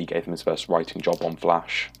into DC, gave him his first writing job on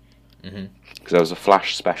Flash. Because there was a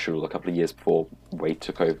Flash special a couple of years before Wade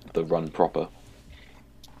took over the run proper,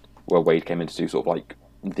 where Wade came in to do sort of like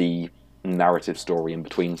the narrative story in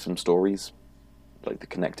between some stories, like the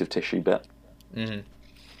connective tissue bit.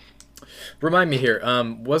 Remind me here,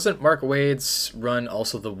 wasn't Mark Waid's run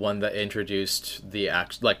also the one that introduced the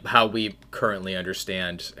like how we currently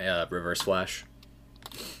understand Reverse Flash?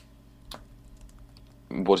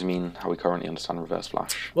 What do you mean, how we currently understand Reverse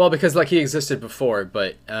Flash? Well, because like he existed before,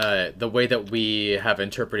 but the way that we have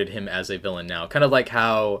interpreted him as a villain now, kind of like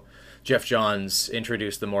how Jeff Johns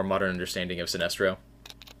introduced the more modern understanding of Sinestro.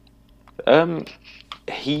 I won't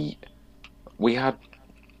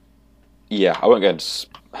go into.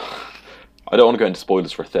 I don't want to go into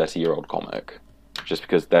spoilers for a 30-year-old comic, just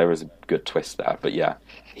because there is a good twist there. But yeah,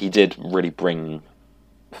 he did really bring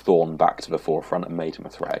Thorn back to the forefront and made him a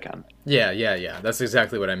threat again. Yeah. That's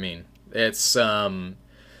exactly what I mean. It's not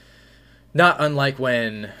unlike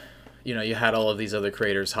when, you know, you had all of these other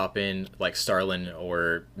creators hop in, like Starlin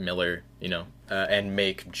or Miller, you know, and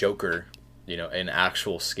make Joker, you know, an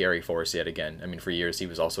actual scary force yet again. I mean, for years he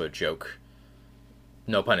was also a joke.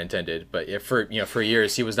 No pun intended, but for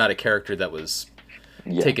years he was not a character that was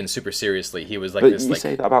taken super seriously. He was like this. You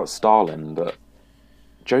say that about Starlin, but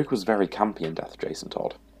Joke was very campy in Death of Jason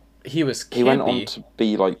Todd. He was campy. He went on to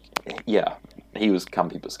be like, he was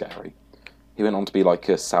campy but scary. He went on to be like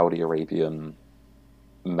a Saudi Arabian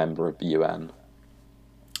member of the UN.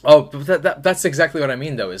 Oh, but that's exactly what I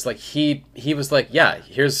mean, though. Is like he was like,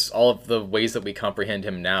 here's all of the ways that we comprehend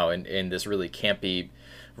him now in this really campy,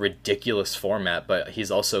 ridiculous format, but he's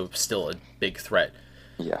also still a big threat.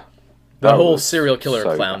 Yeah. The whole serial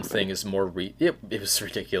killer clown thing is more... it was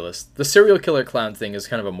ridiculous. The serial killer clown thing is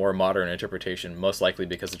kind of a more modern interpretation, most likely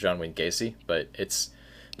because of John Wayne Gacy, but it's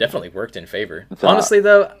definitely worked in favor. Honestly,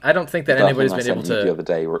 though, I don't think that anybody's been able to... the other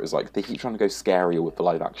day where it was like, they keep trying to go scarier with the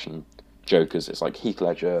live-action Jokers. It's like Heath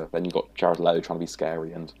Ledger, then you've got Jared Leto trying to be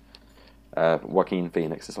scary, and Joaquin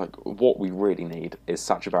Phoenix. It's like, what we really need is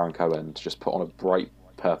Sacha Baron Cohen to just put on a bright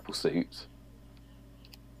purple suit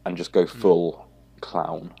and just go full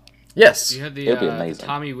clown. Yes. You had It'd be amazing.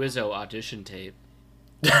 Tommy Wiseau audition tape.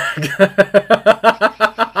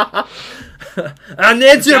 I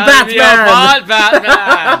need you, Batman!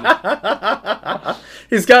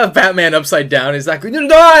 He's got Batman upside down. He's like, no,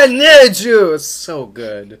 I need you! It's so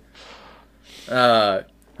good. I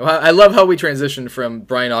love how we transitioned from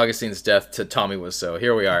Brian Augustine's death to Tommy Wiseau.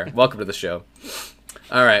 Here we are. Welcome to the show.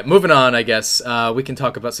 All right, moving on, I guess. We can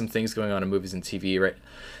talk about some things going on in movies and TV, right?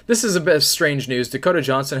 This is a bit of strange news. Dakota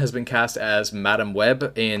Johnson has been cast as Madam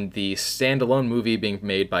Web in the standalone movie being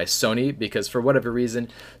made by Sony because, for whatever reason,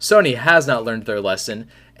 Sony has not learned their lesson.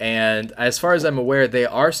 And as far as I'm aware, they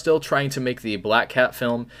are still trying to make the Black Cat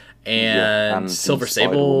film and Silver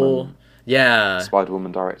Sable. Yeah.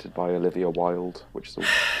 Spider-Woman directed by Olivia Wilde, which is a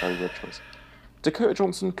very good choice. Dakota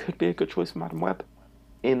Johnson could be a good choice for Madam Web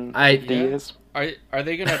in 50 years. Are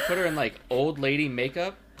they going to put her in, like, old lady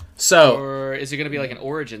makeup? So, or is it going to be like an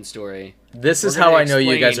origin story? This is how I know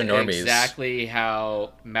you guys are normies. Exactly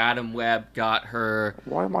how Madam Web got her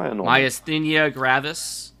Why am I a normie? myasthenia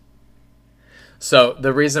gravis. So,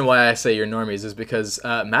 the reason why I say you're normies is because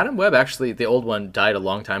Madam Web, actually, the old one, died a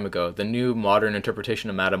long time ago. The new modern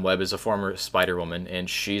interpretation of Madam Web is a former Spider-Woman, and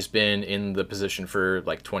she's been in the position for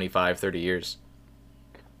like 25, 30 years.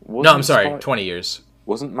 20 years.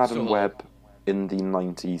 Wasn't Madam Web in the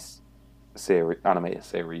 90s animated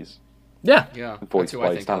series? Yeah. Voiced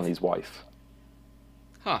by Stanley's wife.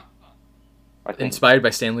 Huh. Inspired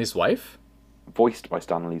by Stanley's wife? Voiced by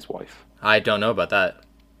Stanley's wife. I don't know about that.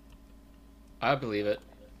 I believe it.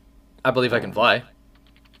 I believe I can fly.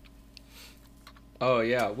 Oh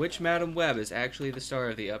yeah, which Madam Web is actually the star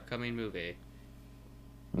of the upcoming movie?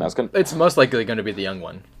 No, it's gonna. It's most likely going to be the young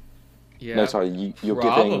one. Yeah, No, sorry, you're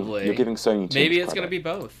probably. giving Sony too Maybe much it's credit. gonna be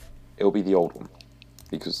both. It'll be the old one,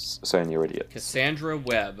 because Sony are idiots. Cassandra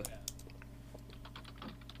Webb.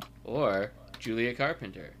 Or Julia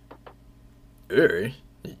Carpenter. Or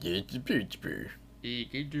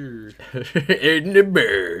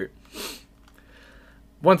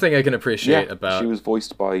one thing I can appreciate Yeah, about she was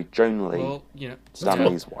voiced by Joan Lee, Well, you know. Stan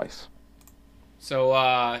Lee's wife. So,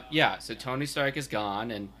 so Tony Stark is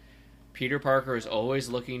gone, and Peter Parker is always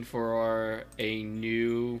looking for a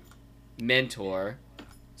new mentor.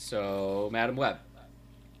 So, Madam Web.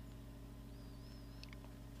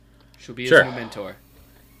 She'll be his Sure. new mentor.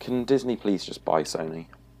 Can Disney please just buy Sony?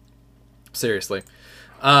 seriously.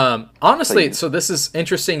 Honestly, Please. so this is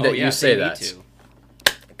interesting that Oh, yeah, you say they need that. to.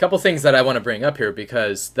 A couple things that I want to bring up here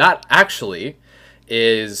because that actually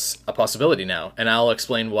is a possibility now, and I'll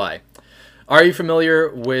explain why. Are you familiar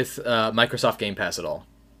with Microsoft Game Pass at all?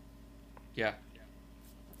 Yeah.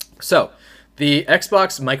 So, the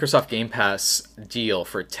Xbox Microsoft Game Pass deal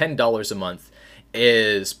for $10 a month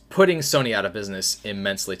is putting Sony out of business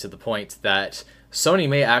immensely to the point that Sony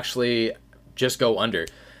may actually just go under.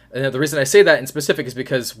 And the reason I say that in specific is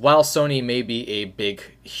because while Sony may be a big,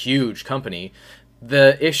 huge company,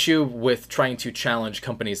 the issue with trying to challenge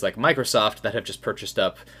companies like Microsoft that have just purchased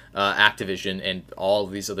up Activision and all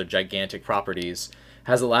of these other gigantic properties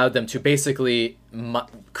has allowed them to basically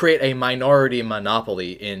create a minority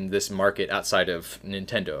monopoly in this market outside of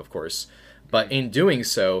Nintendo, of course. But in doing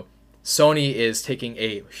so, Sony is taking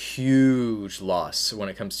a huge loss when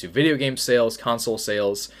it comes to video game sales, console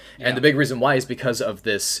sales, and the big reason why is because of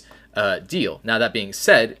this deal. Now, that being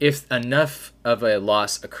said, if enough of a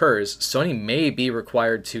loss occurs, Sony may be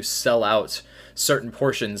required to sell out certain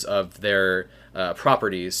portions of their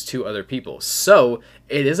properties to other people. So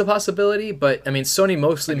it is a possibility, but I mean, Sony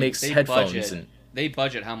mostly makes headphones and they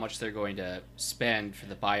budget how much they're going to spend for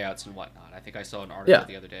the buyouts and whatnot. I think I saw an article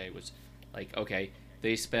the other day. It was like, okay,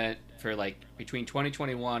 they spent for like between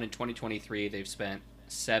 2021 and 2023, they've spent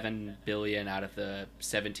 $7 billion out of the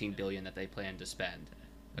 $17 billion that they plan to spend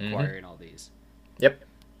acquiring all these. Yep.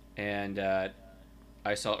 And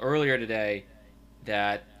I saw earlier today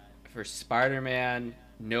that for Spider-Man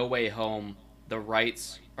No Way Home, the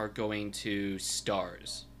rights are going to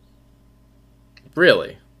Stars.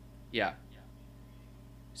 Really? Yeah.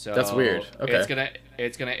 So That's weird. Okay.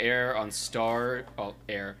 It's gonna air on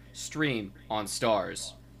stream on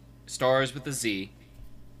Stars, Stars with the Z,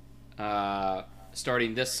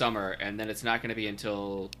 starting this summer, and then it's not gonna be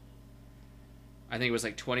until I think it was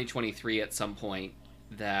like 2023 at some point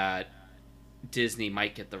that Disney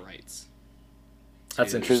might get the rights.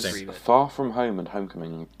 That's to interesting. stream it. Far From Home and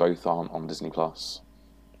Homecoming both aren't on Disney Plus.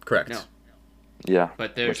 Correct. No, Yeah,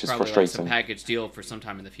 but there's which is probably like frustrating. some package deal for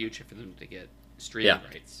sometime in the future for them to get streaming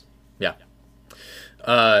rights. Yeah.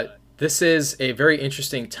 This is a very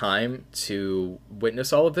interesting time to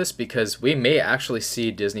witness all of this because we may actually see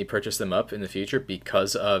Disney purchase them up in the future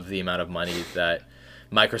because of the amount of money that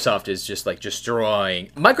Microsoft is just like destroying.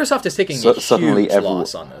 Microsoft is taking a Suddenly huge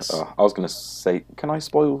loss on this. I was going to say, can I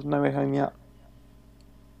spoil No Way Home yet?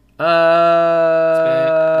 We're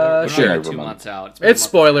Sure. not even 2 months out. It's been a It's month.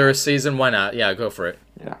 spoiler season. Why not? Yeah, go for it.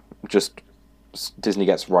 Yeah, just Disney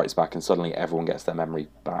gets rights back and suddenly everyone gets their memory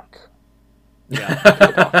back. Yeah.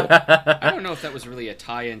 I don't know if that was really a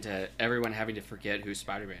tie-in to everyone having to forget who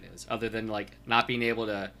Spider-Man is, other than like not being able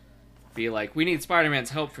to be like, we need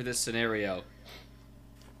Spider-Man's help for this scenario.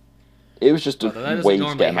 It was just a Although that doesn't way to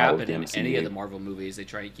normally get him out of happen the in MCU. any of the Marvel movies. They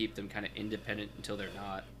try to keep them kind of independent until they're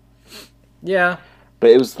not. Yeah.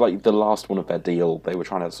 But it was like the last one of their deal. They were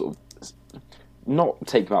trying to sort of not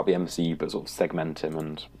take him out of the MCU, but sort of segment him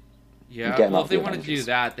and Yeah, get him well, out if they of the wanted to do Avengers.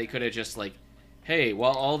 that, they could have just like, hey,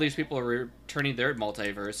 while all these people are returning their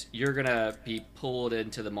multiverse, you're gonna be pulled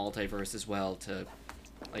into the multiverse as well to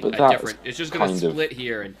like But a that's different. It's just gonna kind of- split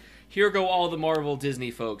here, and here go all the Marvel Disney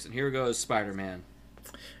folks, and here goes Spider-Man.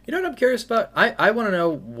 You know what I'm curious about? I want to know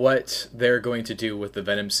what they're going to do with the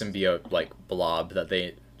Venom symbiote like blob that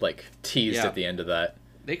they like teased Yeah. at the end of that.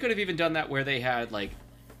 They could have even done that where they had like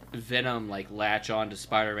Venom like latch on to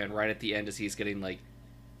Spider-Man right at the end as he's getting like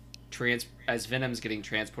as Venom's getting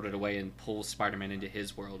transported away and pulls Spider-Man into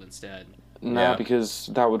his world instead. No, Yeah. because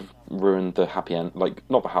that would ruin the happy end. Like,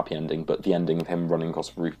 not the happy ending, but the ending of him running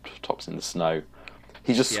across rooftops in the snow.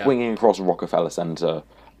 He's just Yeah. swinging across Rockefeller Center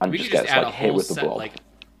and We just could just gets add a like hit whole with the set, blob. like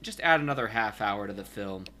just add another half hour to the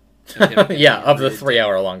film. of him getting Yeah, of the rooted,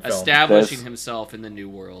 3-hour long film. establishing There's- himself in the new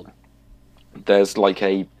world. There's like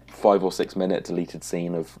a 5 or 6 minute deleted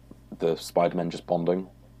scene of the Spider-Man just bonding.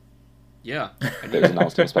 Yeah. It was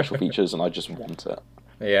announced in special features, and I just want it.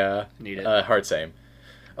 Yeah. Need it. Hard same.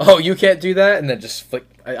 Oh, you can't do that? And then just flick.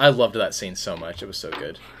 I loved that scene so much. It was so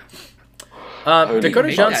good. Dakota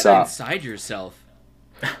Make Johnson. that inside yourself.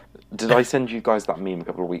 Did I send you guys that meme a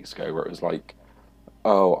couple of weeks ago where it was like,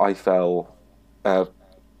 oh, I fell... it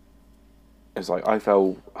was like, I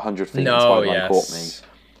fell 100 feet and Spider-Man caught me.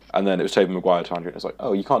 And then it was Tobey Maguire 200. And it's like,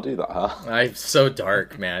 oh, you can't do that, huh? I'm so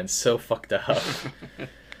dark, man. So fucked up.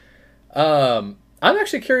 I'm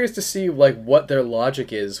actually curious to see like what their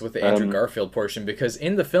logic is with the Andrew Garfield portion, because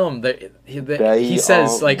in the film he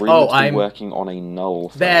says like, "Oh, I'm working on a Null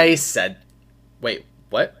film." They said, "Wait,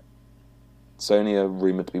 what?" Sony are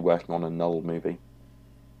rumored to be working on a Null movie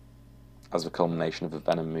as a culmination of the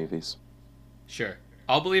Venom movies. Sure,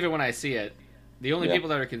 I'll believe it when I see it. The only people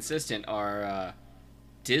that are consistent are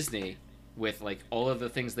Disney, with like all of the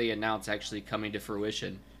things they announce actually coming to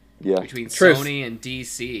fruition. Yeah, between Truth. Sony and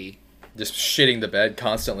DC. Just shitting the bed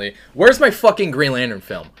constantly. Where's my fucking Green Lantern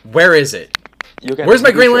film? Where is it? You're Where's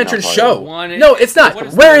my Green Lantern show? No, it's not. What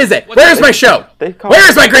is Where the- is it? what's Where's the- my show? Where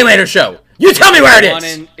is my Green Lantern show? You tell me where it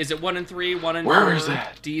is! Is it 1 and 3? 1 and Where 4 is it?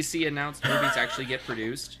 DC announced movies actually get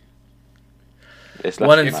produced? It's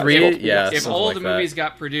 1 and less 3, than yeah. If something all like the that. movies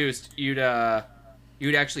got produced, you'd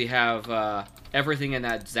actually have everything in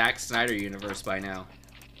that Zack Snyder universe by now.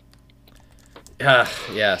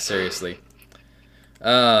 Yeah, seriously.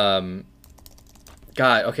 God,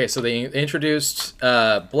 okay, so they introduced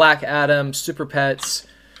Black Adam, Super Pets,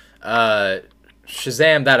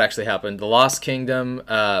 Shazam, that actually happened, The Lost Kingdom,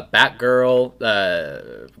 Batgirl,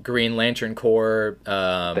 Green Lantern Corps.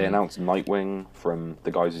 They announced Nightwing from the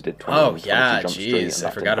guys who did 20 Oh, 22 yeah, Jump Street, jeez, and I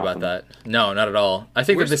that forgot didn't about happen. that. No, not at all. I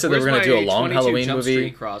think that they said they were going to do a long 22 Halloween Jump movie.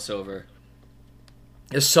 Street crossover.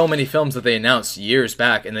 There's so many films that they announced years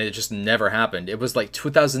back, and they just never happened. It was like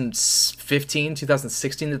 2015,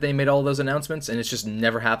 2016 that they made all those announcements, and it's just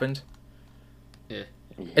never happened. Yeah.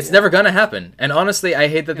 It's never gonna happen. And honestly, I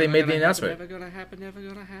hate that they made the announcement. Never gonna happen. Never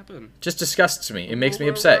gonna happen. Just disgusts me. It makes me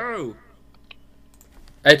upset.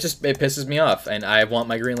 It pisses me off, and I want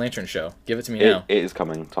my Green Lantern show. Give it to me now. It is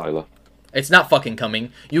coming, Tyler. It's not fucking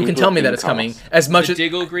coming. You can People tell me in that it's coming cast. as much The as...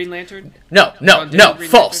 Diggle Green Lantern? No, Diggle Green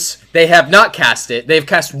false. They have not cast it. They've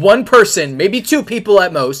cast one person, maybe two people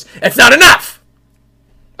at most. It's not enough!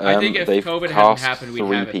 I think if they've COVID hadn't cast happened, we'd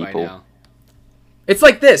 3 have it by people. now. It's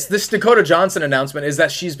like this. This Dakota Johnson announcement is that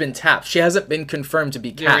she's been tapped. She hasn't been confirmed to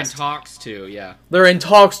be They're in cast. talks too, yeah. They're in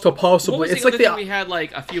talks to possibly... What was It's the like other the... thing we had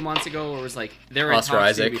like a few months ago where it was like they're in Oscar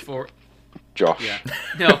talks too Isaac. before... Josh. Yeah.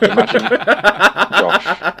 No.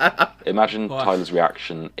 Josh. Imagine What? Tyler's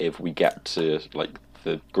reaction if we get to like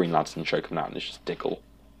the Green Lantern show coming out and it's just Diggle.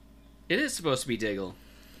 It is supposed to be Diggle.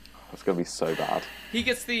 That's gonna be so bad. He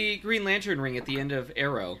gets the Green Lantern ring at the end of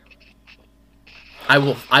Arrow. I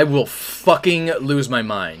will fucking lose my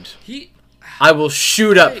mind. He... I will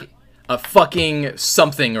shoot up Hey. a fucking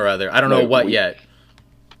something or other. I don't know No, what we- yet.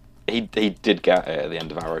 He did get it at the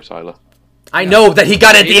end of Arrow, Tyler. I know that he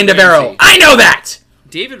got it at the end of David Arrow. Ramsey. I know that!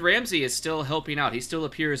 David Ramsey is still helping out. He still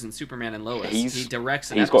appears in Superman and Lois. He's He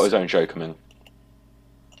directs an He's got his episode. own show coming.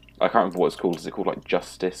 I can't remember what it's called. Is it called like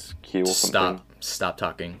Justice Q or something? Stop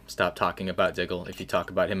talking. Stop talking about Diggle. If you talk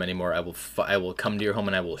about him anymore, I will come to your home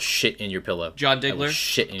and I will shit in your pillow. John I will Diggler?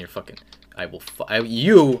 shit in your fucking... I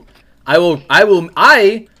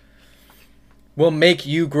will make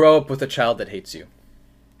you grow up with a child that hates you.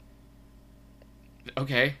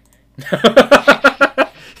 Okay.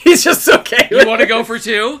 He's just okay. You want to go for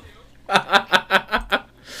 2?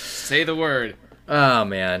 Say the word. Oh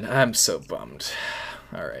man, I'm so bummed.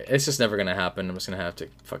 All right, it's just never gonna happen. I'm just gonna have to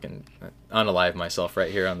fucking unalive myself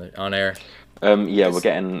right here on air. Yeah, we're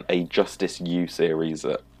getting a Justice U series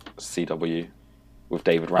at CW with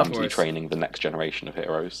David Ramsey course. training the next generation of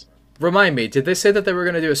heroes. Remind me, did they say that they were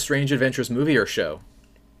gonna do a Strange Adventures movie or show?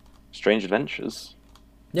 Strange Adventures?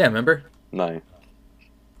 Yeah, remember? No.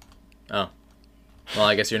 Oh, well,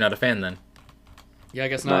 I guess you're not a fan then. Yeah, I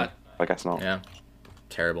guess No, not. I guess not. Yeah,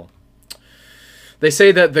 terrible. They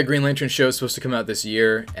say that the Green Lantern show is supposed to come out this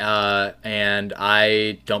year, and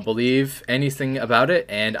I don't believe anything about it,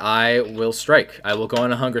 and I will strike. I will go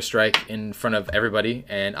on a hunger strike in front of everybody,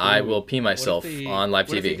 and I will pee myself on live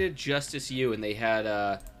What if they TV. did Justice U and they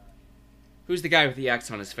had, who's the guy with the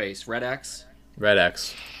X on his face? Red X? Red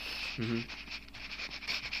X. What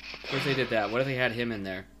if they did that? What if they had him in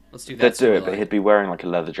there? Let's do that. They'd do it, but storyline. he'd be wearing like a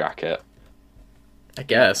leather jacket I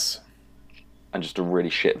guess. and just a really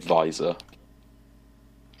shit visor.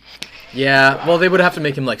 Yeah, well, they would have to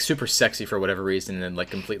make him like super sexy for whatever reason, and then like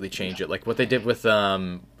completely change it, like what they did with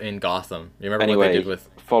in Gotham. You remember what they Anyway, did with?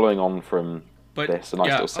 following on from But this, a nice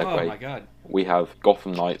yeah, little oh my segue. god. We have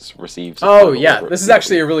Gotham Knights receives. Oh yeah, this is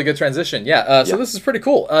actually a really good transition. Yeah, so this is pretty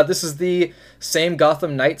cool. This is the same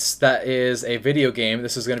Gotham Knights that is a video game.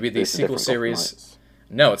 This is going to be the sequel series.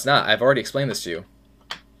 No, it's not. I've already explained this to you.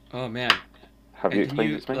 Oh man. Have you And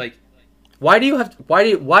explained it to me? like,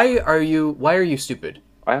 Why are you stupid?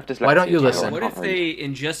 I have dyslexia. Why don't you so I listen? what can't if read. they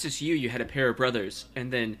in Justice You had a pair of brothers,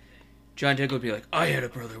 and then John Diggle would be like, I had a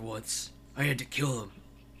brother once. I had to kill him.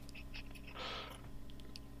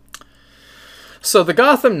 So the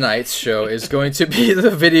Gotham Knights show is going to be the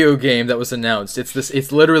video game that was announced.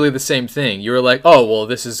 It's literally the same thing. You were like, oh well,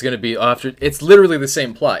 this is going to be after. It's literally the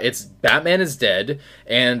same plot. It's Batman is dead,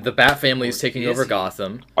 and the Bat family is taking over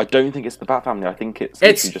Gotham. I don't think it's the Bat Family. I think it's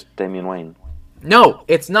It's- just Damian Wayne. No,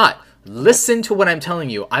 it's not. Listen to what I'm telling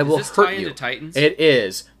you. I will this hurt tie you. into Titans? It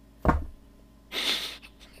is.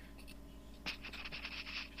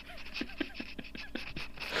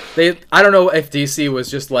 I don't know if DC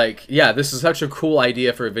was just like, yeah, this is such a cool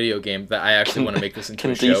idea for a video game that I actually want to make this into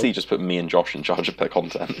Can a show. DC just put me and Josh in charge of their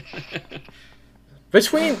content?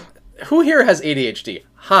 Between who here has ADHD?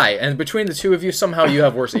 Hi, and between the two of you, somehow you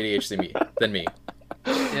have worse ADHD than me.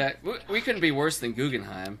 Yeah, we couldn't be worse than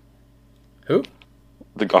Guggenheim. Who?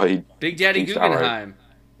 The guy Big Daddy East Arrow. Guggenheim.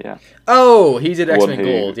 Yeah. Oh, he did The one X-Men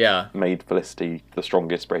who Gold. Yeah, made Felicity the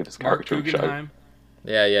strongest, bravest Mark character of the show. Guggenheim.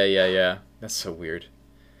 yeah. That's so weird.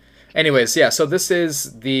 Anyways, yeah, so this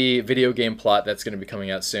is the video game plot that's going to be coming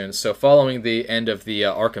out soon. So following the end of the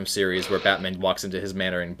Arkham series, where Batman walks into his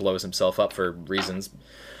manor and blows himself up for reasons.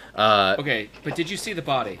 Okay, but did you see the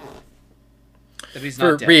body? That he's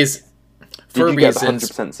For not dead. Did you get the reasons.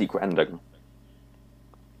 100% secret ending?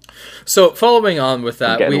 So following on with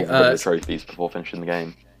And that, getting all the trophies before finishing the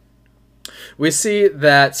game. we see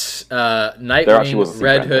that There actually was a Nightwing, secret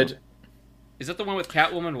Red ending. Hood, Is that the one with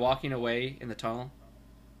Catwoman walking away in the tunnel?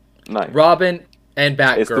 No. Robin, and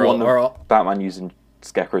It's the one Batgirl are of Batman using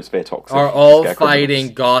Scarecrow's fear toxin. are all Scarecrow fighting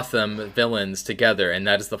bullets. Gotham villains together, and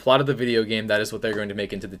that is the plot of the video game. That is what they're going to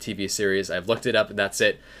make into the TV series. I've looked it up, and that's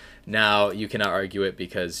it. Now you cannot argue it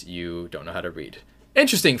because you don't know how to read.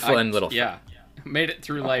 Interesting, fun little. Yeah, made it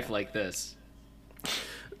through life like this.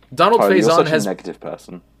 Donald Tyler, you're Faison such has a negative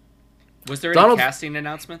person. Was there Donald- any casting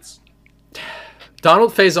announcements?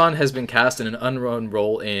 Donald Faison has been cast in an unknown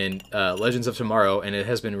role in Legends of Tomorrow, and it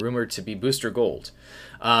has been rumored to be Booster Gold.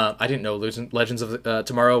 I didn't know Legends of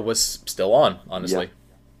Tomorrow was still on, honestly.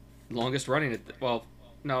 Longest running. Well,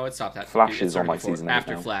 no, it stopped at Flash it is on, started like, before- season 8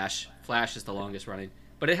 after now. Flash. Flash is the longest running,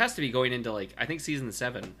 but it has to be going into like I think season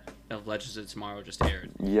 7 of Legends of Tomorrow just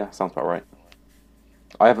aired. Yeah, sounds about right.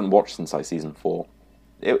 I haven't watched since like season 4.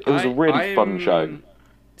 It was a really fun show.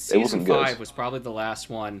 Season wasn't good. 5 was probably the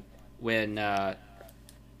last one when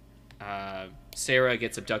Sarah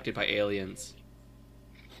gets abducted by aliens.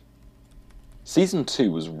 Season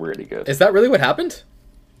 2 was really good. Is that really what happened?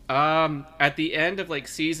 At the end of like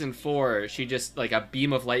season 4, she just like a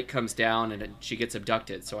beam of light comes down and she gets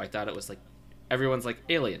abducted. So I thought it was like everyone's like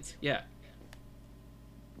aliens. Yeah.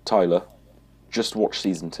 Tyler, just watch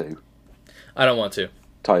season 2. I don't want to.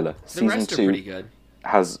 Tyler, The season rest are 2 pretty good.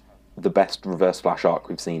 has the best Reverse Flash arc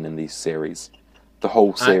we've seen in these series. The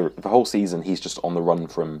whole season, he's just on the run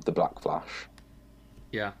from the Black Flash.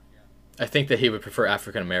 Yeah. I think that he would prefer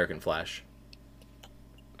African American Flash.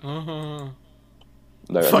 Uh-huh.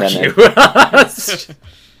 No, and Fuck then, you.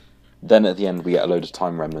 then at the end, we get a load of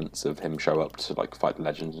time remnants of him show up to like fight the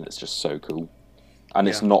Legends, and it's just so cool. And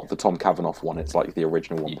it's Yeah. not the Tom Cavanaugh one; it's like the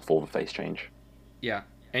original one before the face change. Yeah.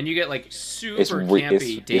 And you get like super It's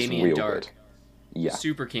campy it's Damien real Dark. good. Yeah,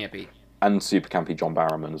 Super campy. and super campy John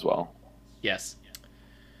Barrowman as well. Yes.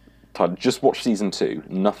 Tyler, just watch season 2.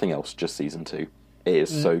 Nothing else, just season 2. It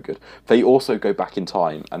is Mm. so good. They also go back in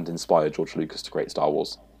time and inspire George Lucas to create Star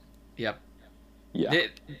Wars. Yep. Yeah.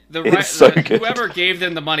 The so good. whoever gave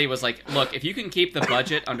them the money was like, look, if you can keep the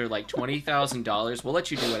budget under like $20,000, we'll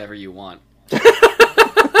let you do whatever you want.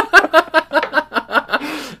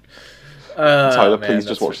 Tyler, man, please that's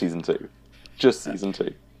just watch season 2. Just season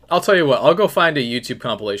 2. I'll tell you what. I'll go find a YouTube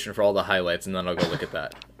compilation for all the highlights, and then I'll go look at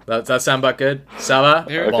that. Does that sound about good? Ça va?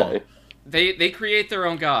 They're- Bon. Okay. They create their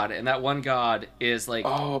own god, and that one god is like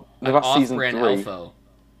Oh, an no, that's season off-brand 3. elfo.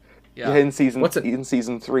 Yeah, in season What's it- in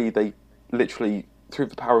season 3, they literally, through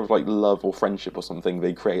the power of like love or friendship or something,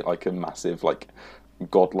 they create like a massive like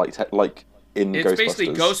god like in It's Ghostbusters. basically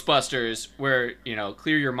Ghostbusters, where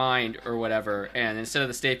clear your mind or whatever, and instead of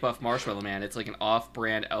the Stay Puft Marshmallow Man, it's like an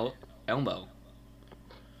off-brand Elmo,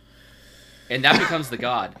 and that becomes the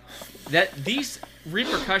god.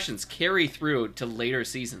 repercussions carry through to later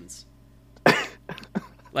seasons.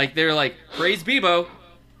 Like they're like, praise Bebo.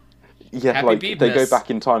 Yeah, Happy like they go Beebmas. back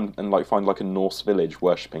in time and like find like a Norse village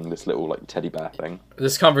worshipping this little like teddy bear thing.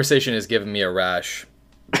 This conversation is giving me a rash.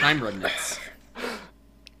 Time remnants.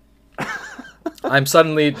 I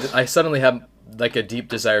suddenly have like a deep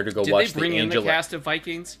desire to go Did watch they bring the in Angel. the cast of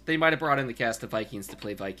Vikings? They might have brought in the cast of Vikings to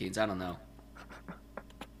play Vikings. I don't know.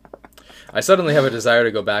 I suddenly have a desire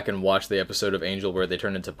to go back and watch the episode of Angel where they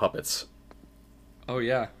turn into puppets. Oh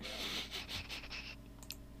yeah.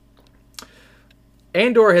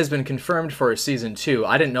 Andor has been confirmed for season 2.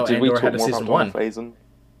 I didn't know Did we Andor talk had a more season about 1. Donald Faison?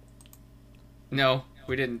 No,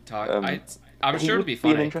 we didn't talk. I'm He sure would it'd be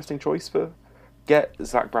an funny. interesting choice for get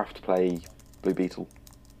Zach Braff to play Blue Beetle.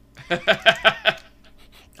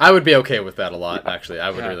 I would be okay with that a lot, actually. I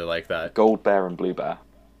would Yeah. really like that. Gold Bear and Blue Bear.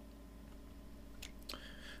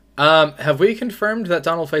 Have we confirmed that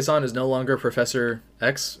Donald Faison is no longer Professor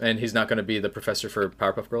X and he's not going to be the professor for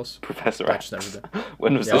Powerpuff Girls? Professor That's X. never been-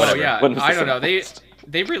 When was Yeah, this? Oh whatever. yeah, When was I this don't know. announced?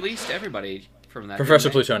 They released everybody from that. Professor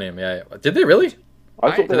didn't they? Plutonium, yeah. Did they really? I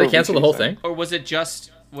thought Did Did were they cancel the whole releasing- thing? Or was it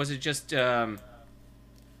just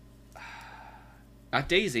not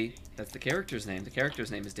Daisy? That's the character's name. The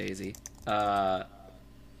character's name is Daisy.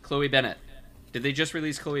 Chloe Bennett. Did they just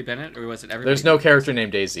release Chloe Bennett, or was it everybody? There's no character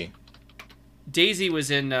named Daisy. Daisy was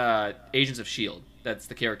in Agents of S.H.I.E.L.D. That's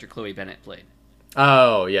the character Chloe Bennett played.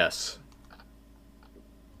 Oh, yes.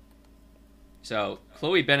 So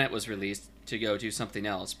Chloe Bennett was released to go do something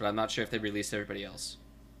else, but I'm not sure if they released everybody else.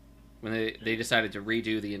 When they decided to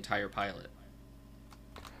redo the entire pilot.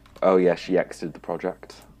 Oh yeah, she exited the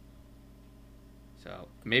project. So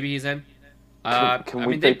maybe he's in. Can I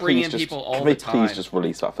mean, they bring please in just- people all can the they time. please just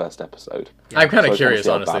release that first episode? I'm kind So of I curious,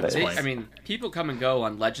 wanna see how honestly, bad at this it point. I mean, people come and go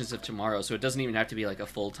on Legends of Tomorrow, so it doesn't even have to be like a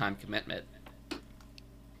full-time commitment.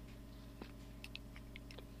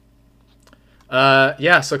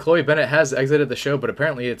 Yeah, so Chloe Bennett has exited the show, but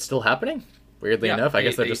apparently it's still happening. Weirdly Yeah, enough, I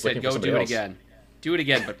guess they're they just said, looking go for somebody do it else. again. Do it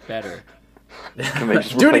again, but better. Can they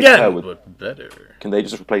just Do it replace her again, with- but better. Can they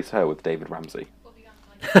just replace her with David Ramsey?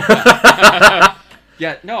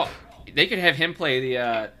 Yeah, no, they could have him play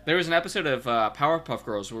the. There was an episode of Powerpuff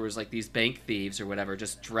Girls where it was like these bank thieves or whatever,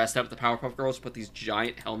 just dressed up the Powerpuff Girls, put these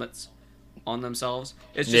giant helmets on themselves.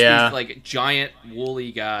 It's just Yeah. these like giant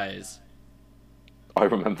woolly guys. I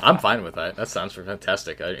remember. I'm that. fine with that. That sounds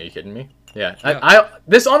fantastic. Are you kidding me? Yeah. Yeah. I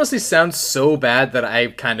this honestly sounds so bad that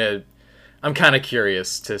I'm kind of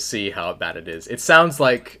curious to see how bad it is. It sounds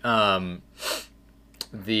like the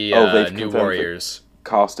they've New confirmed Warriors.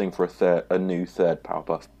 Casting for a new third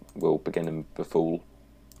Powerpuff will begin in the fall.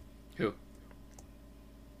 Who?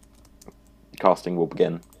 Casting will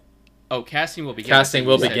begin. Oh, casting will begin. Casting I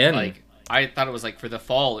will thought you said, begin. Like, I thought it was like for the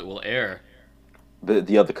fall it will air.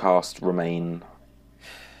 The other cast remain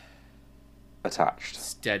attached.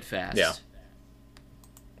 Steadfast. Yeah.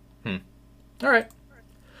 All right.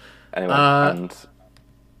 Anyway, Uh, and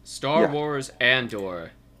Star Yeah. Wars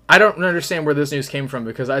Andor. I don't understand where this news came from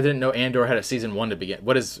because I didn't know Andor had a season 1 to begin.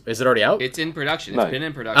 What is it already out? It's in production. No. It's been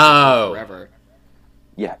in production Oh. for forever.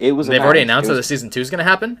 yeah, it was. They've already announced announced that it the was, season 2 is going to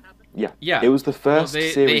happen? Yeah, Yeah. It was the Well, first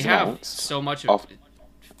they series have announced. so much of of- it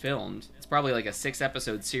filmed. It's probably like a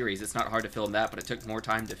 6-episode series. It's not hard to film that, but it took more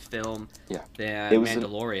time to film Yeah. than It was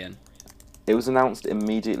Mandalorian. It was announced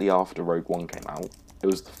immediately after Rogue One came out. It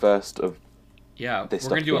was the first of. Yeah, this we're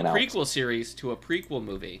going to do a stuff being prequel series to a prequel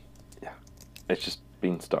movie. It's just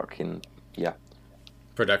been stuck in. Yeah,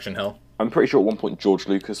 Production hell. I'm pretty sure at one point George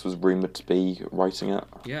Lucas was rumored to be writing it.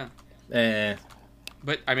 Yeah. Eh.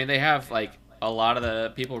 But, I mean, they have, like, a lot of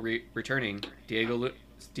the people returning. Diego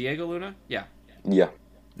Luna? Yeah. Yeah,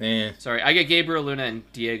 Eh. Sorry, I get Gabriel Luna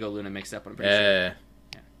and Diego Luna mixed up, I'm pretty sure. Eh.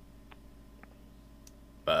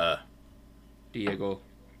 Yeah. Diego.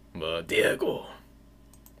 Diego.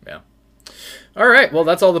 Yeah. All right. Well,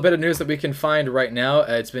 that's all the bit of news that we can find right now.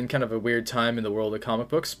 It's been kind of a weird time in the world of comic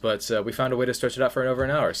books, but we found a way to stretch it out for over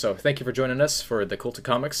an hour. So thank you for joining us for the Cult of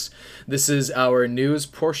Comics. This is our news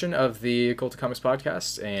portion of the Cult of Comics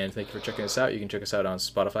podcast, and thank you for checking us out. You can check us out on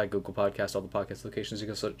Spotify, Google Podcast, all the podcast locations. You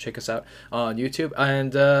can also check us out on YouTube,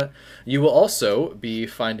 and you will also be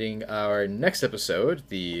finding our next episode,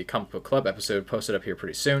 the Comic Book Club episode, posted up here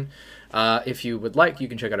pretty soon. If you would like, you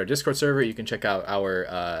can check out our Discord server. You can check out our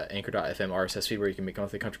Anchor.fm RSS feed where you can make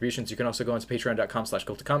monthly contributions. You can also go onto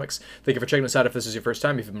patreon.com/cultofcomics. Thank you for checking us out if this is your first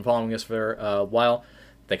time. If you've been following us for a while,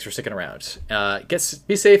 thanks for sticking around.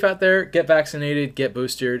 Be safe out there. Get vaccinated. Get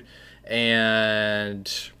boosted. And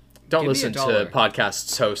don't Give me listen $1. to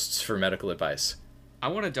podcasts hosts for medical advice. I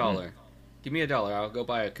want $1. Give me $1. I'll go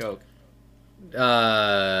buy a Coke.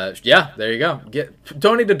 Yeah, there you go.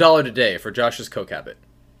 Donate $1 today for Josh's coke habit.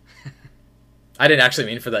 I didn't actually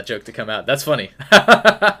mean for that joke to come out. That's funny.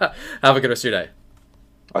 Have a good rest of your day.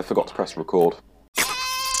 I forgot to press record.